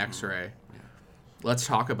from X-Ray, let's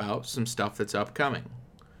talk about some stuff that's upcoming.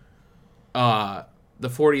 The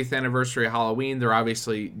 40th anniversary of Halloween, they're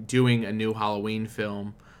obviously doing a new Halloween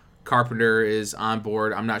film. Carpenter is on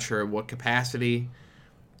board. I'm not sure at what capacity.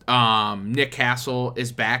 Nick Castle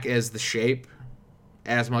is back as the Shape,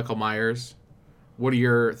 as Michael Myers. What are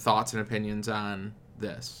your thoughts and opinions on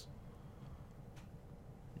this?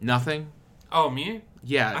 Nothing? Oh, me?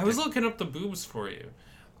 Yeah. I was looking up the boobs for you.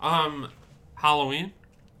 Halloween?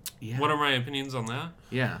 Yeah. What are my opinions on that?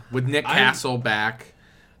 Yeah. With Nick Castle back,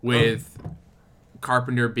 with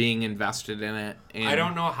Carpenter being invested in it. And I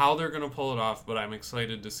don't know how they're going to pull it off, but I'm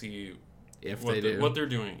excited to see if what they do. what they're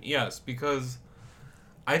doing. Yes, because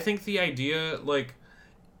I think the idea, like,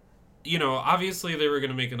 you know, obviously they were going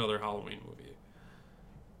to make another Halloween movie.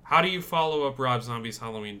 How do you follow up Rob Zombie's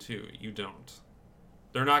Halloween 2? You don't.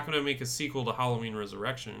 They're not going to make a sequel to Halloween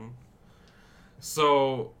Resurrection.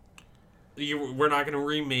 So, we're not going to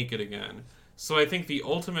remake it again. So I think the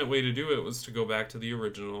ultimate way to do it was to go back to the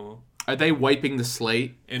original. Are they wiping the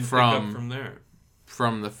slate and pick up from there?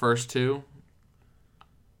 From the first two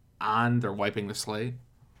on? They're wiping the slate?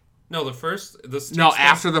 No,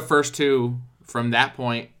 after the first two, from that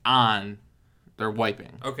point on, They're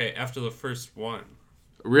wiping. Okay, after the first one.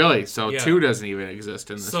 Really? So Yeah. 2 doesn't even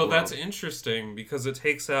exist in this So world. that's interesting because it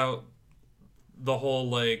takes out the whole,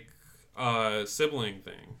 like, sibling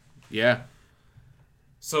thing. Yeah.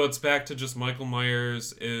 So it's back to just Michael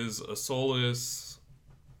Myers is a soulless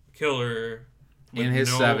killer with In his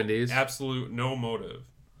 70s. Absolute no motive.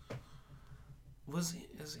 Is he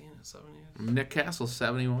in his 70s? Nick Castle's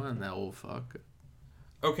 71, that old fuck.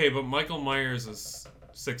 Okay, but Michael Myers is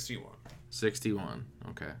 61. 61.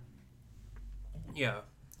 Okay. Yeah.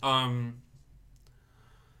 And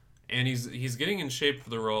he's getting in shape for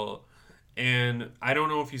the role. And I don't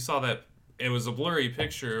know if you saw that. It was a blurry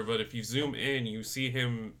picture, but if you zoom in, you see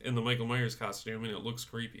him in the Michael Myers costume, and it looks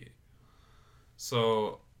creepy.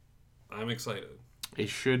 So, I'm excited. It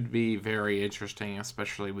should be very interesting,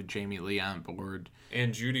 especially with Jamie Lee on board.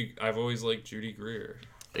 And Judy, I've always liked Judy Greer.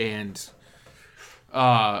 And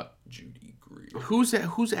Judy Greer.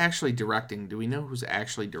 who's actually directing? Do we know who's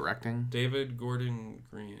actually directing? David Gordon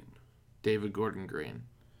Green. David Gordon Green.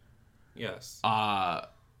 Yes.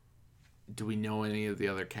 Do we know any of the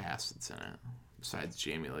other cast that's in it besides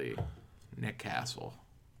Jamie Lee, Nick Castle,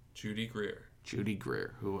 Judy Greer. Judy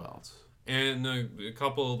Greer? Who else? And a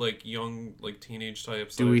couple like young like teenage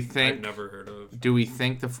types Do that we I've think- never heard of. Do we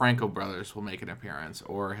think the Franco brothers will make an appearance,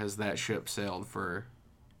 or has that ship sailed for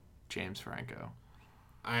James Franco?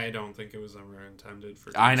 I don't think it was ever intended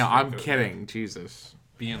for. I know, James I'm Franco kidding. Jesus.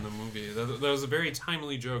 to Be in the movie. That was a very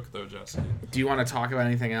timely joke, though, Jesse. Do you want to talk about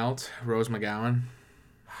anything else? Rose McGowan?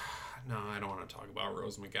 No, I don't want to talk about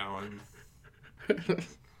Rose McGowan.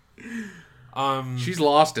 She's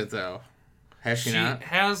lost it, though. Has she She not?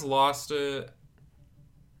 has lost it.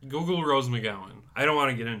 Google Rose McGowan. I don't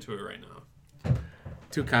want to get into it right now.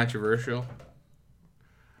 Too controversial?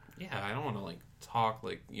 Yeah, I don't want to like talk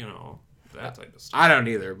like that type of stuff. I don't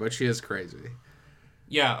either, but she is crazy.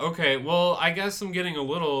 Yeah, okay. Well, I guess I'm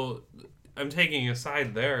taking a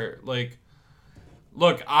side there. Like,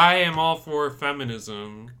 look, I am all for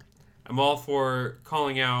feminism. I'm all for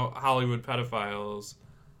calling out Hollywood pedophiles.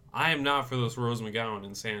 I am not for this Rose McGowan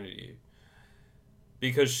insanity.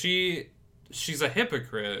 Because she's a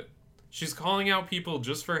hypocrite. She's calling out people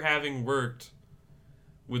just for having worked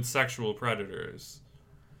with sexual predators.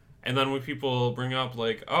 And then when people bring up,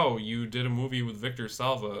 like, oh, you did a movie with Victor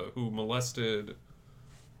Salva who molested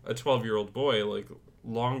a 12-year-old boy, like,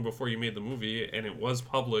 long before you made the movie, and it was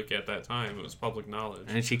public at that time. It was public knowledge.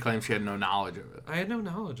 And she claims she had no knowledge of it. I had no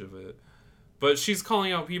knowledge of it. But she's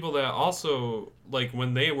calling out people that also, like,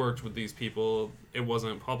 when they worked with these people, it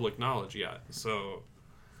wasn't public knowledge yet. So,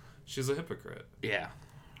 she's a hypocrite. Yeah.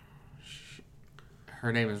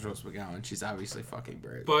 Her name is Rose McGowan. She's obviously fucking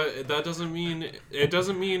brave. But that doesn't mean... It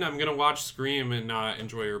doesn't mean I'm going to watch Scream and not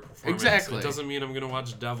enjoy her performance. Exactly. It doesn't mean I'm going to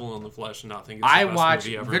watch Devil in the Flesh and not think it's the I best watched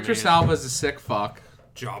movie ever Victor made. Salva's a sick fuck.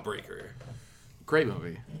 Jawbreaker. Great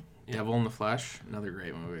movie. Devil in the Flesh, another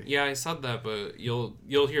great movie. Yeah, I said that, but you'll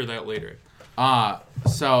hear that later.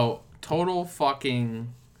 So total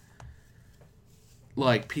fucking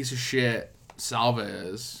like piece of shit Salva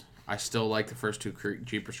is. I still like the first two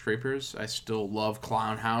Jeepers Creepers. I still love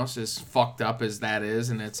Clown House, as fucked up as that is,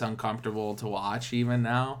 and it's uncomfortable to watch even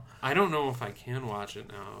now. I don't know if I can watch it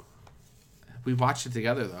now. We watched it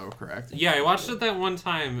together though, correct? Yeah, I watched it that one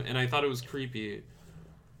time and I thought it was creepy.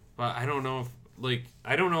 But I don't know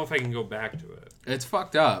if I can go back to it. It's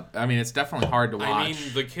fucked up. I mean, it's definitely hard to watch. I mean,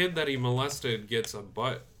 the kid that he molested gets a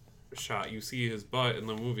butt shot. You see his butt in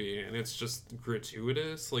the movie and it's just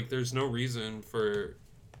gratuitous. Like, there's no reason for...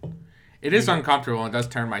 It is uncomfortable and it does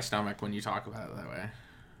turn my stomach when you talk about it that way.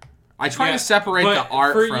 I try Yeah, to separate but the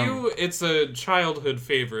art for from... you, it's a childhood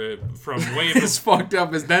favorite from way It's fucked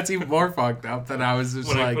up. That's even more fucked up than I was just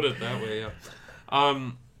when like... I put it that way,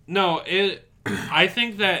 yeah. No, I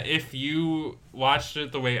think that if you watched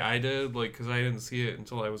it the way I did, like, because I didn't see it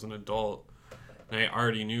until I was an adult, and I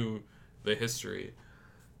already knew the history,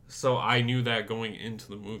 so I knew that going into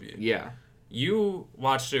the movie. Yeah. You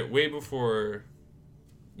watched it way before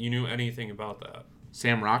you knew anything about that.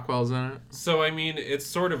 Sam Rockwell's in it. So, I mean, it's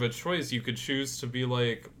sort of a choice. You could choose to be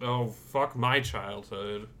like, oh, fuck my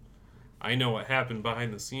childhood. I know what happened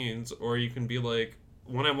behind the scenes. Or you can be like,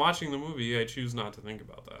 when I'm watching the movie, I choose not to think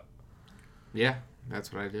about that. Yeah,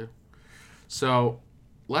 that's what I do. So,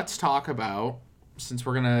 let's talk about, since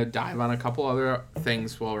we're going to dive on a couple other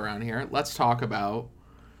things while we're on here, let's talk about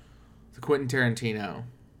the Quentin Tarantino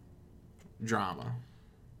drama.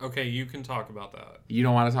 Okay, you can talk about that. You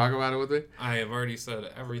don't want to talk about it with me? I have already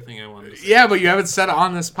said everything I wanted to say. Yeah, but you haven't said it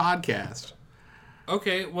on this podcast.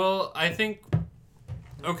 Okay, well, I think...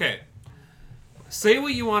 Okay. Say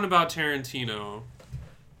what you want about Tarantino,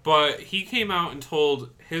 But he came out and told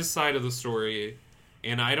his side of the story,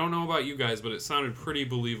 and I don't know about you guys, but it sounded pretty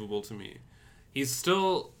believable to me. He's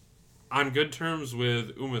still on good terms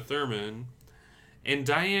with Uma Thurman, and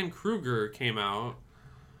Diane Kruger came out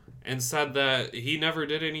and said that he never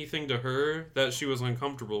did anything to her that she was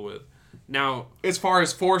uncomfortable with. Now, as far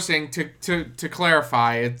as forcing, to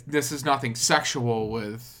clarify, this is nothing sexual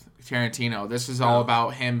with Tarantino. This is all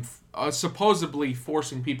about him supposedly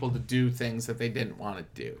forcing people to do things that they didn't want to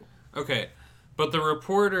do. Okay, but the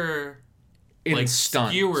reporter In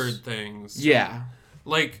skewered things. Yeah.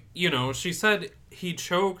 Like, she said he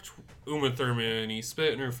choked Uma Thurman and he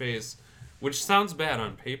spit in her face, which sounds bad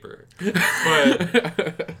on paper.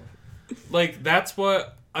 But, that's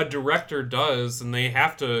what a director does, and they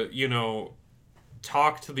have to,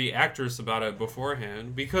 talk to the actress about it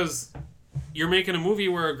beforehand, because you're making a movie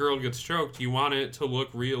where a girl gets choked. You want it to look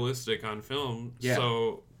realistic on film. Yeah.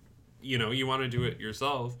 So, you want to do it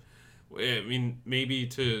yourself. I mean, maybe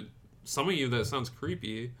to some of you that sounds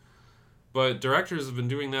creepy, but directors have been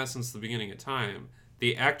doing that since the beginning of time.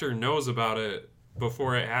 The actor knows about it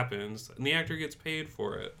before it happens, and the actor gets paid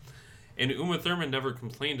for it. And Uma Thurman never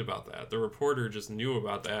complained about that. The reporter just knew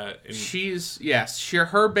about that. And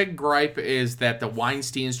her big gripe is that the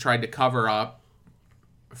Weinsteins tried to cover up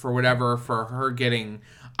for her getting,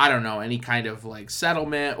 I don't know, any kind of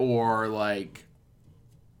settlement or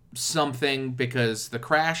something, because the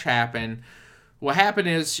crash happened. What happened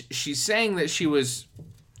is she's saying that she was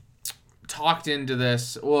talked into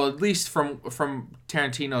this, well, at least from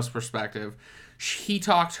Tarantino's perspective, he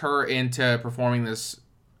talked her into performing this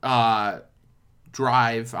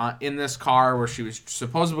drive in this car where she was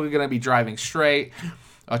supposedly going to be driving straight.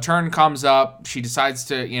 A turn comes up, she decides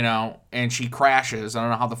to, and she crashes. I don't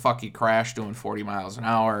know how the fuck you crash doing 40 miles an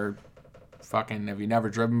hour. Fucking, have you never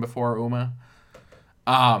driven before, Uma?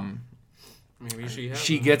 Maybe she has.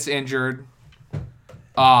 She gets injured.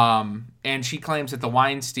 And she claims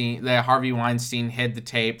that Harvey Weinstein hid the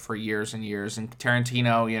tape for years and years, and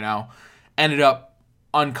Tarantino, ended up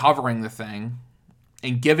uncovering the thing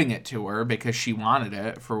and giving it to her because she wanted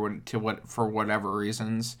it for whatever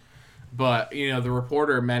reasons. But the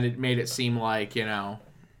reporter made it seem like Uma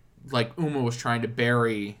was trying to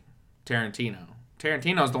bury Tarantino.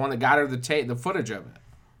 Tarantino's the one that got her the footage of it.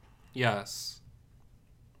 Yes.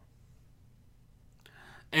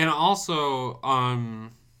 And also,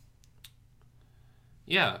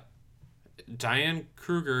 Diane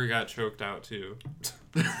Kruger got choked out too.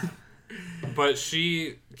 But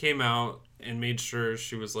she came out and made sure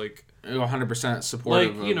she was 100%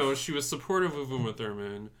 supportive. She was supportive of Uma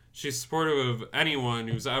Thurman. She's supportive of anyone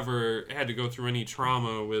who's ever had to go through any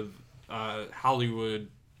trauma with Hollywood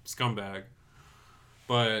scumbag.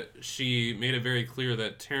 But she made it very clear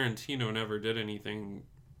that Tarantino never did anything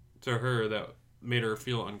to her that made her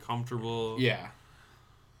feel uncomfortable. Yeah.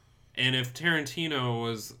 And if Tarantino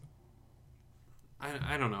was...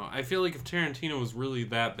 I don't know. I feel like if Tarantino was really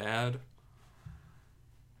that bad,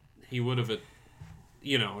 he would have...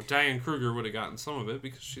 Diane Kruger would have gotten some of it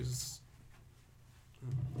because she's...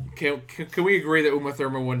 Can we agree that Uma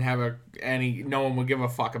Thurman wouldn't have no one would give a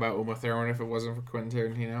fuck about Uma Thurman if it wasn't for Quentin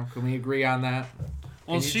Tarantino? Can we agree on that?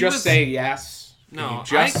 Well, Can you just say yes? No,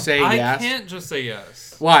 yes? I can't just say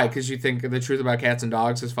yes. Why? Because you think The Truth About Cats and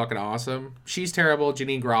Dogs is fucking awesome? She's terrible.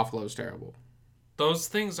 Janine Garofalo's terrible. Those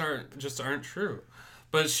things aren't true.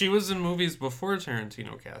 But she was in movies before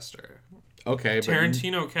Tarantino cast her. Okay,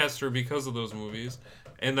 Tarantino cast her because of those movies,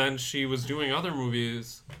 and then she was doing other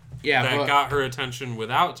movies that got her attention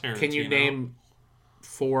without Tarantino. Can you name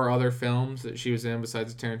 4 other films that she was in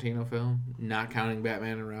besides the Tarantino film, not counting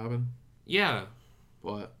Batman and Robin? Yeah.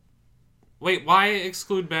 What? Wait, why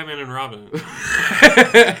exclude Batman and Robin?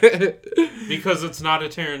 Because it's not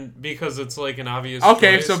because it's an obvious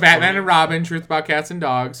choice. So Batman and Robin, Truth About Cats and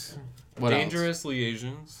Dogs. What Dangerously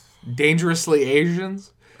Asians. Dangerously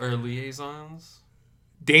Asians? Or Liaisons.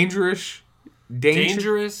 Dangerous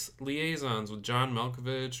Liaisons with John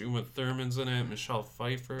Malkovich, Uma Thurman's in it, Michelle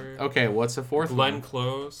Pfeiffer. Okay, what's the fourth Glenn one?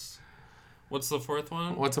 Close. What's the fourth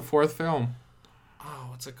one? What's the fourth film? Oh,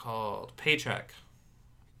 what's it called? Paycheck.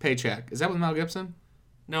 Is that with Mel Gibson?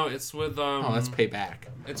 No, it's with that's Payback.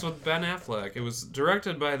 It's with Ben Affleck. It was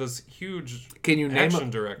directed by this huge Can you name action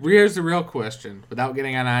director. Here's the real question, without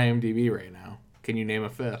getting on IMDb right now. Can you name a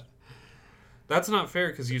fifth? That's not fair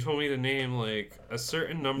because you told me to name a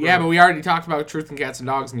certain number. Yeah, but we already talked about Truth and Cats and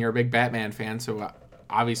Dogs, and you're a big Batman fan, so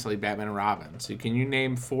obviously Batman and Robin. So can you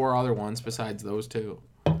name 4 other ones besides those 2?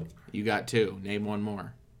 You got 2. Name 1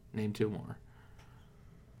 more. Name 2 more.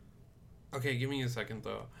 Okay, give me a second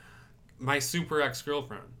though. My Super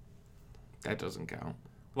Ex-Girlfriend. That doesn't count.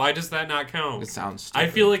 Why does that not count? It sounds I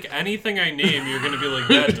stupid. feel like anything I name, you're gonna be like,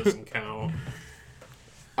 that doesn't count.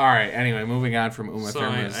 All right. Anyway, moving on from Uma So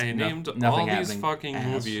Thurman's I named Nothing all these Happening fucking ass.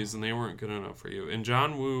 movies, and they weren't good enough for you. And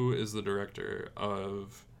John Woo is the director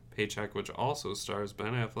of Paycheck, which also stars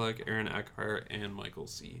Ben Affleck, Aaron Eckhart, and Michael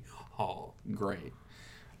C. Hall. Great.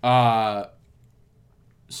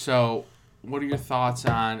 So, what are your thoughts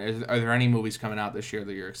on? Are there any movies coming out this year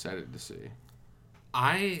that you're excited to see?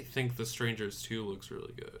 I think The Strangers 2 looks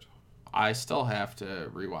really good. I still have to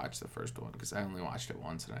rewatch the first one because I only watched it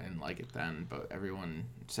once and I didn't like it then. But everyone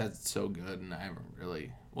says it's so good, and I haven't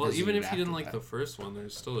really. Well, even if you didn't after like that. the first one,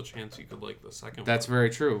 there's still a chance you could like the second That's one. very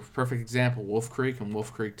true. Perfect example: Wolf Creek and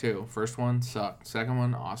Wolf Creek 2. First one sucked. Second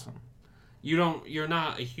one awesome. You're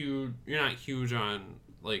not huge on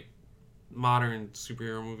like modern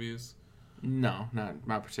superhero movies. No,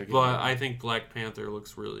 not particularly. But I think Black Panther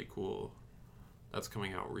looks really cool. That's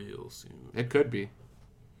coming out real soon. It could be.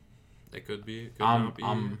 It could be. It could not be.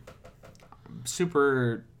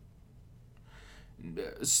 Super.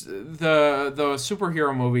 The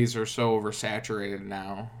superhero movies are so oversaturated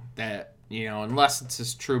now that, unless it's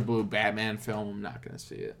this true blue Batman film, I'm not going to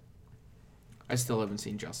see it. I still haven't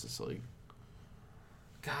seen Justice League.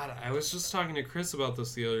 God, I was just talking to Chris about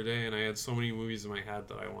this the other day, and I had so many movies in my head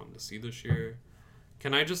that I wanted to see this year.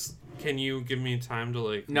 Can you give me time to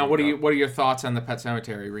like? No, what are your thoughts on the Pet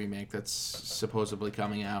Sematary remake that's supposedly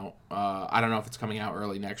coming out? I don't know if it's coming out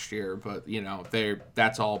early next year, but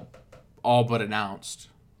that's all but announced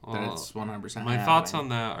that it's 100%. My thoughts on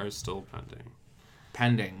that are still pending.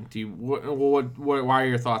 Pending. Do you why are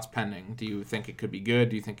your thoughts pending? Do you think it could be good?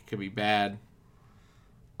 Do you think it could be bad?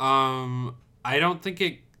 I don't think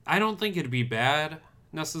it'd be bad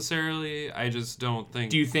necessarily. I just don't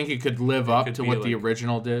think. Do you think it could live up to what the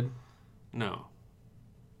original did? No.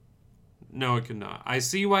 No, it could not. I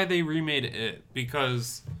see why they remade it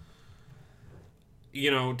because,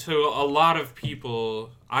 to a lot of people,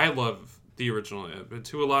 I love the original It, but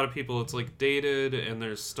to a lot of people, it's like dated and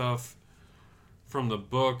there's stuff from the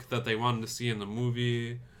book that they wanted to see in the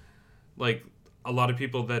movie. Like, a lot of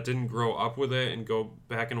people that didn't grow up with it and go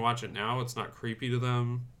back and watch it now, it's not creepy to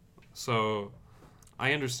them. So,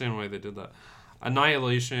 I understand why they did that.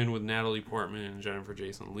 Annihilation with Natalie Portman and Jennifer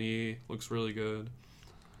Jason Leigh looks really good.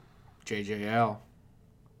 JJL.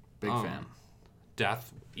 Big fan.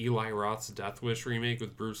 Eli Roth's Death Wish remake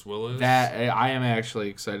with Bruce Willis. That I am actually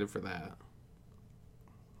excited for that.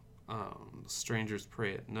 Strangers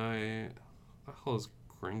Pray at Night. What the hell is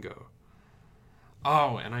Gringo?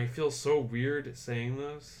 Oh, and I feel so weird saying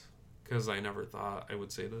this because I never thought I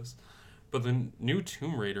would say this. But the new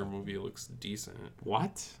Tomb Raider movie looks decent.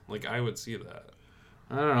 What? Like, I would see that.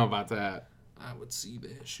 I don't know about that. I would see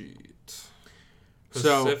that shit.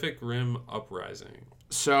 So- Pacific Rim Uprising.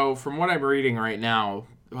 So, from what I'm reading right now,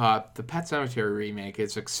 the Pet Sematary remake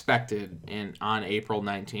is expected on April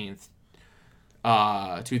 19th,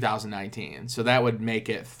 2019. So that would make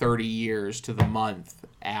it 30 years to the month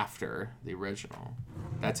after the original.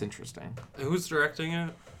 That's interesting. Who's directing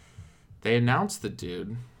it? They announced the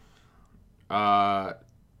dude. Kevin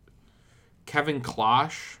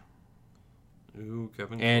Klosh Ooh,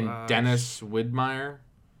 Kevin and Clash. Dennis Widmeyer.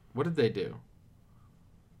 What did they do?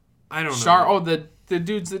 I don't know. The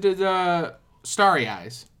dudes that did Starry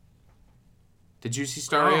Eyes. Did you see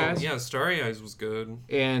Starry Eyes? Yeah, Starry Eyes was good.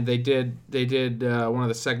 And they did one of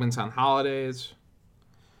the segments on holidays.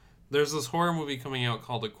 There's this horror movie coming out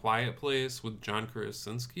called A Quiet Place with John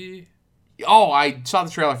Krasinski. Oh, I saw the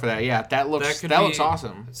trailer for that. Yeah, that looks looks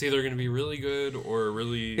awesome. It's either going to be really good or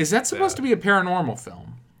really Is that supposed to be a paranormal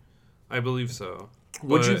film? I believe so.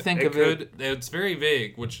 What'd you But think of it? It's very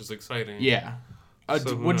vague, which is exciting. Yeah.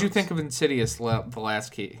 So who What'd you knows? think of Insidious: The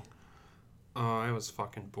Last Key? Oh, I was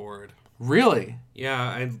fucking bored. Really? Yeah,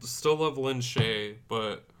 I still love Lynn Shay,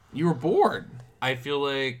 but You were bored. I feel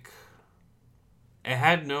like it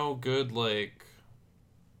had no good, like,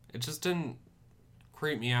 it just didn't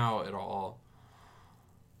creep me out at all.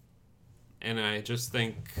 And I just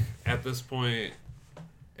think at this point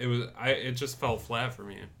it just fell flat for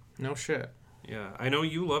me. No shit. Yeah, I know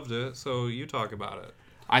you loved it, so you talk about it.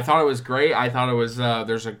 I thought it was great. I thought it was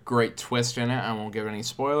there's a great twist in it. I won't give any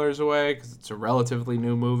spoilers away because it's a relatively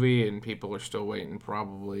new movie and people are still waiting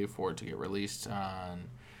probably for it to get released on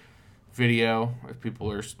video. If people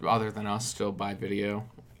are other than us still buy video,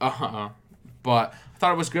 but I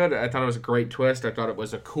thought it was good. I thought it was a great twist. I thought it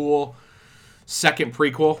was a cool second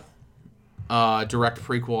prequel, direct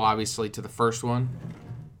prequel, obviously to the first one.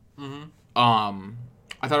 Mm-hmm.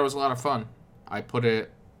 I thought it was a lot of fun. I put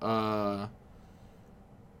it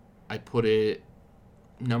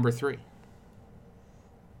number 3.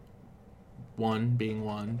 1 being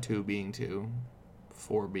 1, 2 being 2,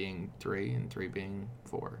 4 being 3, and 3 being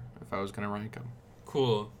 4. If I was gonna rank them.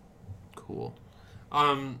 Cool. Cool.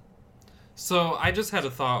 So I just had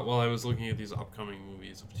a thought while I was looking at these upcoming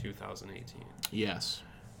movies of 2018. Yes.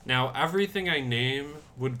 Now, everything I name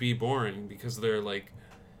would be boring because they're like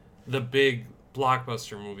the big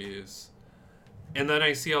blockbuster movies. And then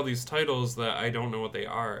I see all these titles that I don't know what they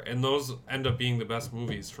are. And those end up being the best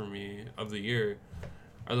movies for me of the year.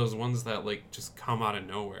 Are those ones that like just come out of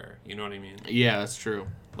nowhere. You know what I mean? Yeah, that's true.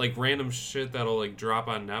 Like random shit that'll like drop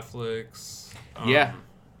on Netflix. Yeah.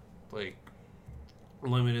 Like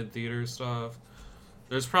limited theater stuff.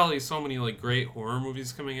 There's probably so many like great horror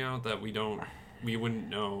movies coming out that we wouldn't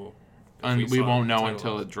know. And we saw won't the know title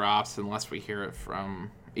until of it drops unless we hear it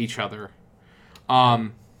from each other.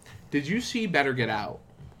 Did you see Better Get Out?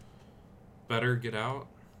 Better Get Out?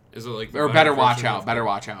 Is it like Or Better Watch Out? Better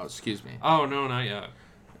Watch Out, excuse me. Oh, no, not yet.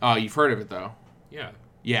 You've heard of it, though. Yeah.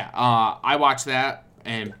 Yeah, I watched that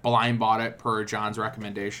and blind bought it per John's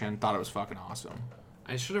recommendation. Thought it was fucking awesome.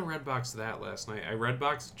 I should have Redboxed that last night. I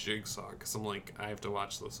Redboxed Jigsaw because I'm like, I have to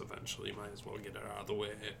watch this eventually. Might as well get it out of the way.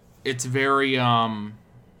 It's very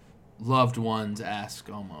Loved Ones-esque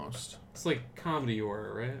almost. It's like comedy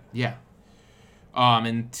horror, right? Yeah.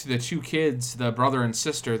 And to the two kids, the brother and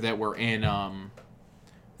sister that were in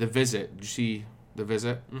The Visit. Did you see The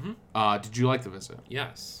Visit? Mm-hmm. Did you like The Visit?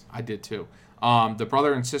 Yes. I did too. The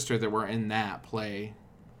brother and sister that were in that play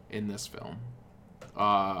in this film.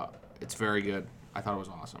 It's very good. I thought it was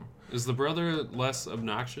awesome. Is the brother less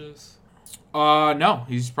obnoxious? No,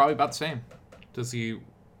 he's probably about the same. Does he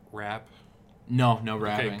rap? No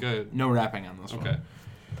rapping. Okay, good. No rapping on this one. Okay.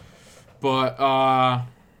 But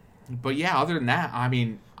yeah, other than that, I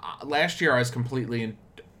mean, last year I was completely and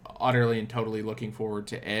utterly and totally looking forward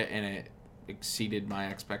to it, and it exceeded my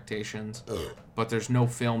expectations. But there's no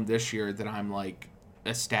film this year that I'm like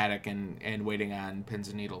ecstatic and waiting on pins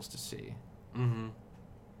and needles to see. Mm-hmm.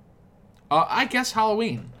 I guess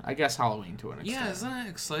Halloween. to an extent. Yeah, isn't that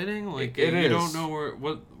exciting? Like It you is. don't know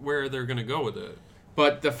where they're gonna go with it.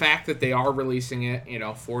 But the fact that they are releasing it,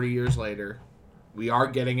 40 years later, we are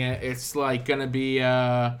getting it. It's like gonna be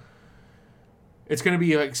it's gonna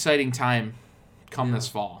be an exciting time come this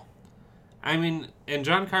fall. I mean, and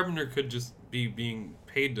John Carpenter could just be being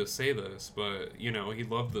paid to say this, but he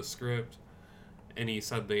loved the script, and he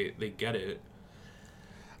said they get it.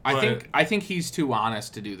 I think he's too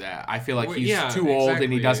honest to do that. I feel like Well, he's yeah, too old and he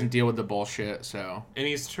exactly. doesn't deal with the bullshit. So And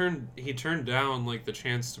he turned down like the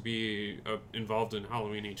chance to be involved in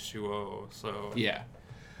Halloween H2O. So yeah,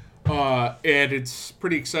 and it's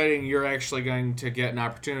pretty exciting. You're actually going to get an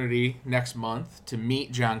opportunity next month to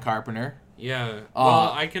meet John Carpenter. yeah.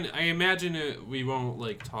 Well, I imagine it. We won't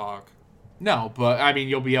like talk. No, but I mean,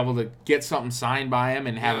 you'll be able to get something signed by him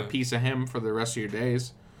and have a Yeah. piece of him for the rest of your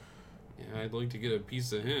days. Yeah, I'd like to get a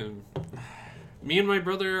piece of him. Me and my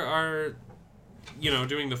brother are,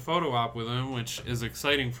 doing the photo op with him, which is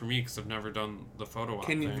exciting for me because I've never done the photo op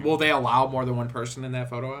thing. Will they allow more than one person in that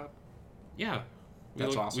photo op? Yeah.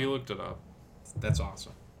 That's awesome. We looked it up. That's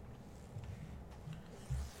awesome.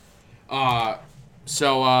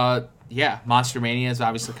 Yeah, Monster Mania is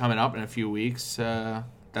obviously coming up in a few weeks.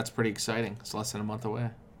 That's pretty exciting. It's less than a month away.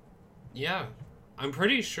 Yeah. I'm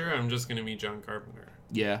pretty sure I'm just going to meet John Carpenter.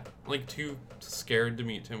 Yeah. I'm like too scared to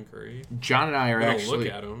meet Tim Curry. John and I are I don't actually.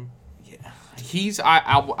 look at him. Yeah.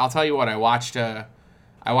 I'll tell you what. I watched an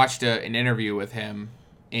interview with him,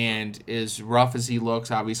 and as rough as he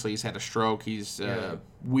looks, obviously he's had a stroke. He's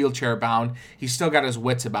wheelchair bound. He's still got his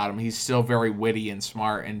wits about him. He's still very witty and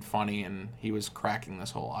smart and funny, and he was cracking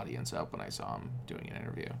this whole audience up when I saw him doing an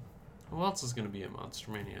interview. Who else is going to be in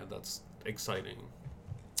Monster Mania? That's exciting.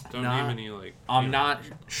 Don't Not- name any like. I'm not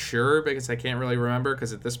sure because I can't really remember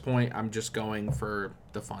because at this point I'm just going for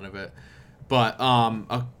the fun of it. But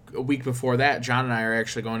a week before that, John and I are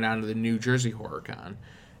actually going down to the New Jersey Horror Con,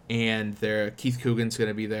 and Keith Coogan's going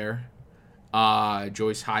to be there.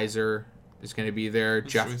 Joyce Heiser is going to be there.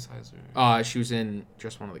 Who's Jeff. Joyce Heiser? She was in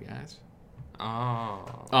Just One of the Guys.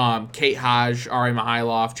 Oh. Kate Hodge, Ari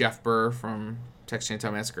Mihailoff, Jeff Burr from Texas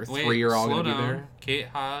Chainsaw Massacre 3 are all going to be there. Kate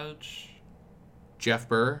Hodge. Jeff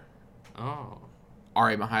Burr, Oh.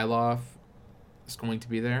 Ari Mihailoff is going to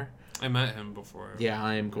be there. I met him before. Yeah,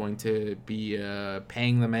 I am going to be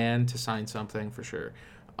paying the man to sign something for sure.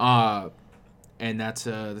 And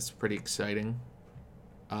that's pretty exciting.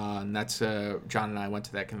 And that's John and I went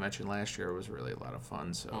to that convention last year. It was really a lot of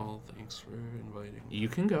fun. So Well, thanks for inviting me. you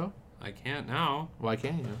can go. I can't now. Why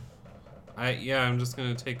can't you? I'm just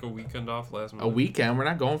gonna take a weekend off last month. A weekend? We're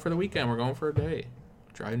not going for the weekend. We're going for a day.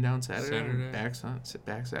 Driving down Saturday. Saturday. Sit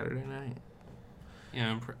back Saturday night.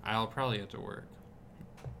 Yeah, I'll probably have to work.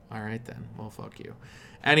 All right, then. Well, fuck you.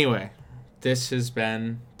 Anyway, this has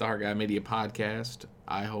been the Heart God Media Podcast.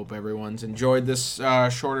 I hope everyone's enjoyed this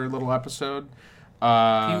shorter little episode.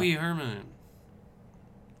 Pee Wee Herman.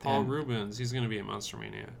 Paul and- Rubens. He's going to be at Monster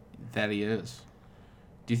Mania. That he is.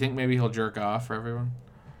 Do you think maybe he'll jerk off for everyone?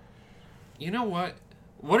 You know what?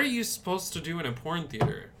 What are you supposed to do in a porn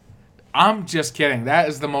theater? I'm just kidding. That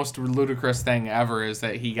is the most ludicrous thing ever, is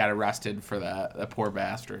that he got arrested for that. That poor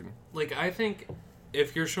bastard. Like, I think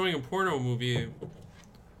if you're showing a porno movie,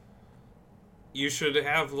 you should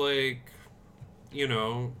have, like, you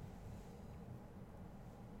know...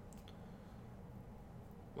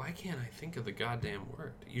 Why can't I think of the goddamn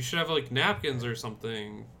word? You should have, like, napkins or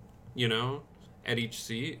something, you know, at each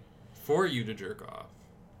seat for you to jerk off.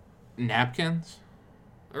 Napkins?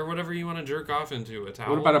 Or whatever you want to jerk off into, a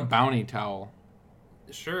towel. What about a bounty towel?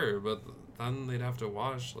 Sure, but then they'd have to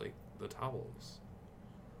wash, like, the towels.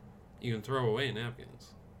 You can throw away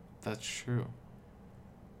napkins. That's true.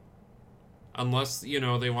 Unless, you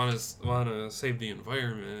know, they want to save the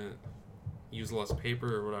environment, use less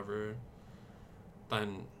paper or whatever,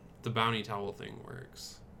 then the bounty towel thing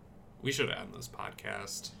works. We should end this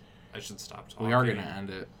podcast. I should stop talking. We are going to end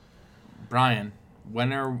it. Brian,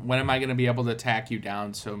 when am I going to be able to tack you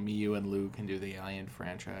down so me, you, and Lou can do the Alien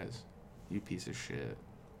franchise? You piece of shit.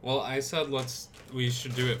 Well, I said we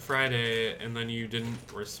should do it Friday, and then you didn't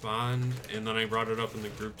respond, and then I brought it up in the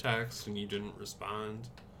group text, and you didn't respond.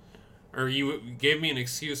 Or you gave me an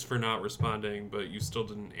excuse for not responding, but you still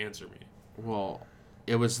didn't answer me. Well,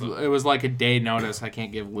 it was like a day notice. I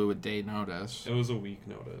can't give Lou a day notice. It was a week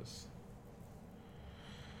notice.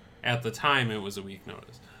 At the time, it was a week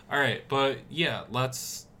notice. All right, but yeah,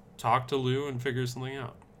 let's talk to Lou and figure something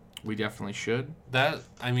out. We definitely should.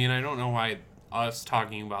 I mean, I don't know why us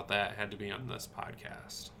talking about that had to be on this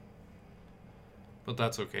podcast. But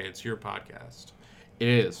that's okay. It's your podcast. It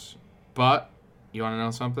is. But, you want to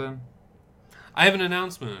know something? I have an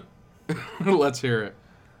announcement. Let's hear it.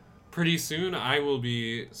 Pretty soon, I will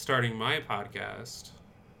be starting my podcast.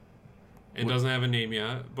 It doesn't have a name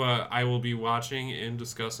yet, but I will be watching and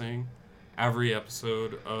discussing every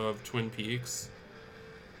episode of Twin Peaks,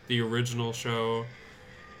 the original show,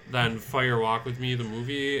 then Fire Walk with Me, the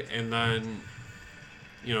movie, and then,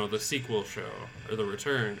 you know, the sequel show, or The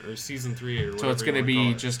Return, or Season 3, or whatever. So it's going to you wanna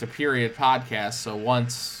be call it. just a period podcast. So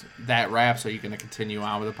once that wraps, are you going to continue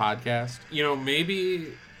on with the podcast? You know,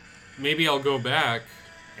 maybe I'll go back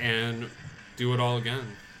and do it all again.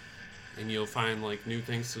 And you'll find, like, new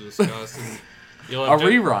things to discuss. And you'll have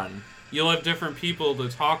Rerun. You'll have different people to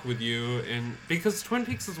talk with you. And because Twin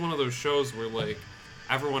Peaks is one of those shows where, like,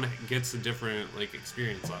 everyone gets a different, like,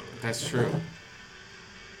 experience out of it. That's true.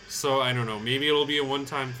 So, I don't know. Maybe it'll be a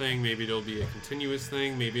one-time thing. Maybe it'll be a continuous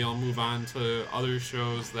thing. Maybe I'll move on to other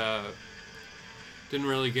shows that didn't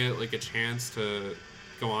really get, like, a chance to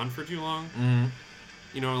go on for too long. Mm-hmm.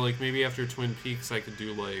 You know, like, maybe after Twin Peaks I could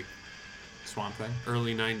do, like, Swamp Thing.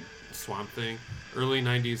 Swamp Thing. Early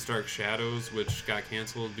 90s Dark Shadows, which got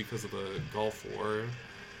canceled because of the Gulf War.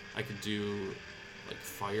 I could do, like,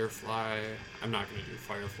 Firefly. I'm not going to do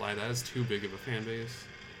Firefly. That is too big of a fan base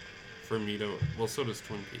for me to... Well, so does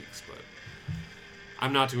Twin Peaks, but...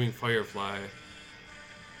 I'm not doing Firefly.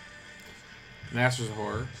 Masters of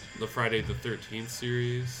Horror. The Friday the 13th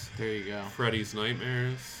series. There you go. Freddy's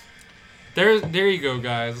Nightmares. There you go,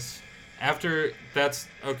 guys. After that's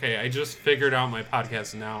okay, I just figured out my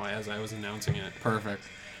podcast now as I was announcing it. Perfect.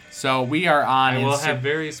 So we are on. I will have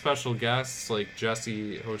very special guests like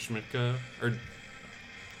Jesse Hoshmitka or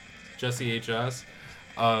Jesse HS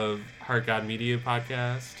of Heart God Media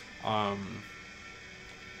podcast.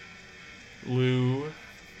 Lou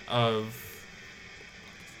of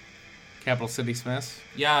Capital City Smiths.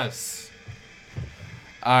 Yes.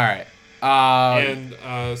 All right.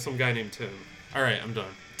 And some guy named Tim. All right, I'm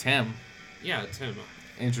done. Tim. Yeah, Tim.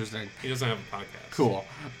 Interesting. He doesn't have a podcast. Cool.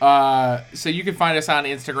 So you can find us on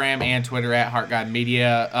Instagram and Twitter at Heart God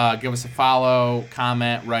Media. Give us a follow,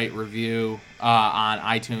 comment, write, review on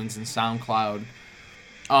iTunes and SoundCloud.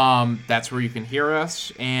 That's where you can hear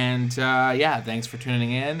us. And yeah, thanks for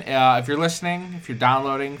tuning in. If you're listening, if you're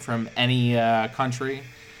downloading from any country,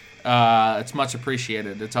 it's much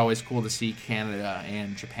appreciated. It's always cool to see Canada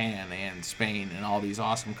and Japan and Spain and all these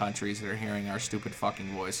awesome countries that are hearing our stupid fucking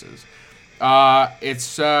voices.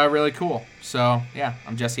 It's really cool. So, yeah,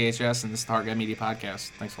 I'm Jesse HS, and this is the Heart God Media Podcast.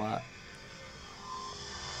 Thanks a lot.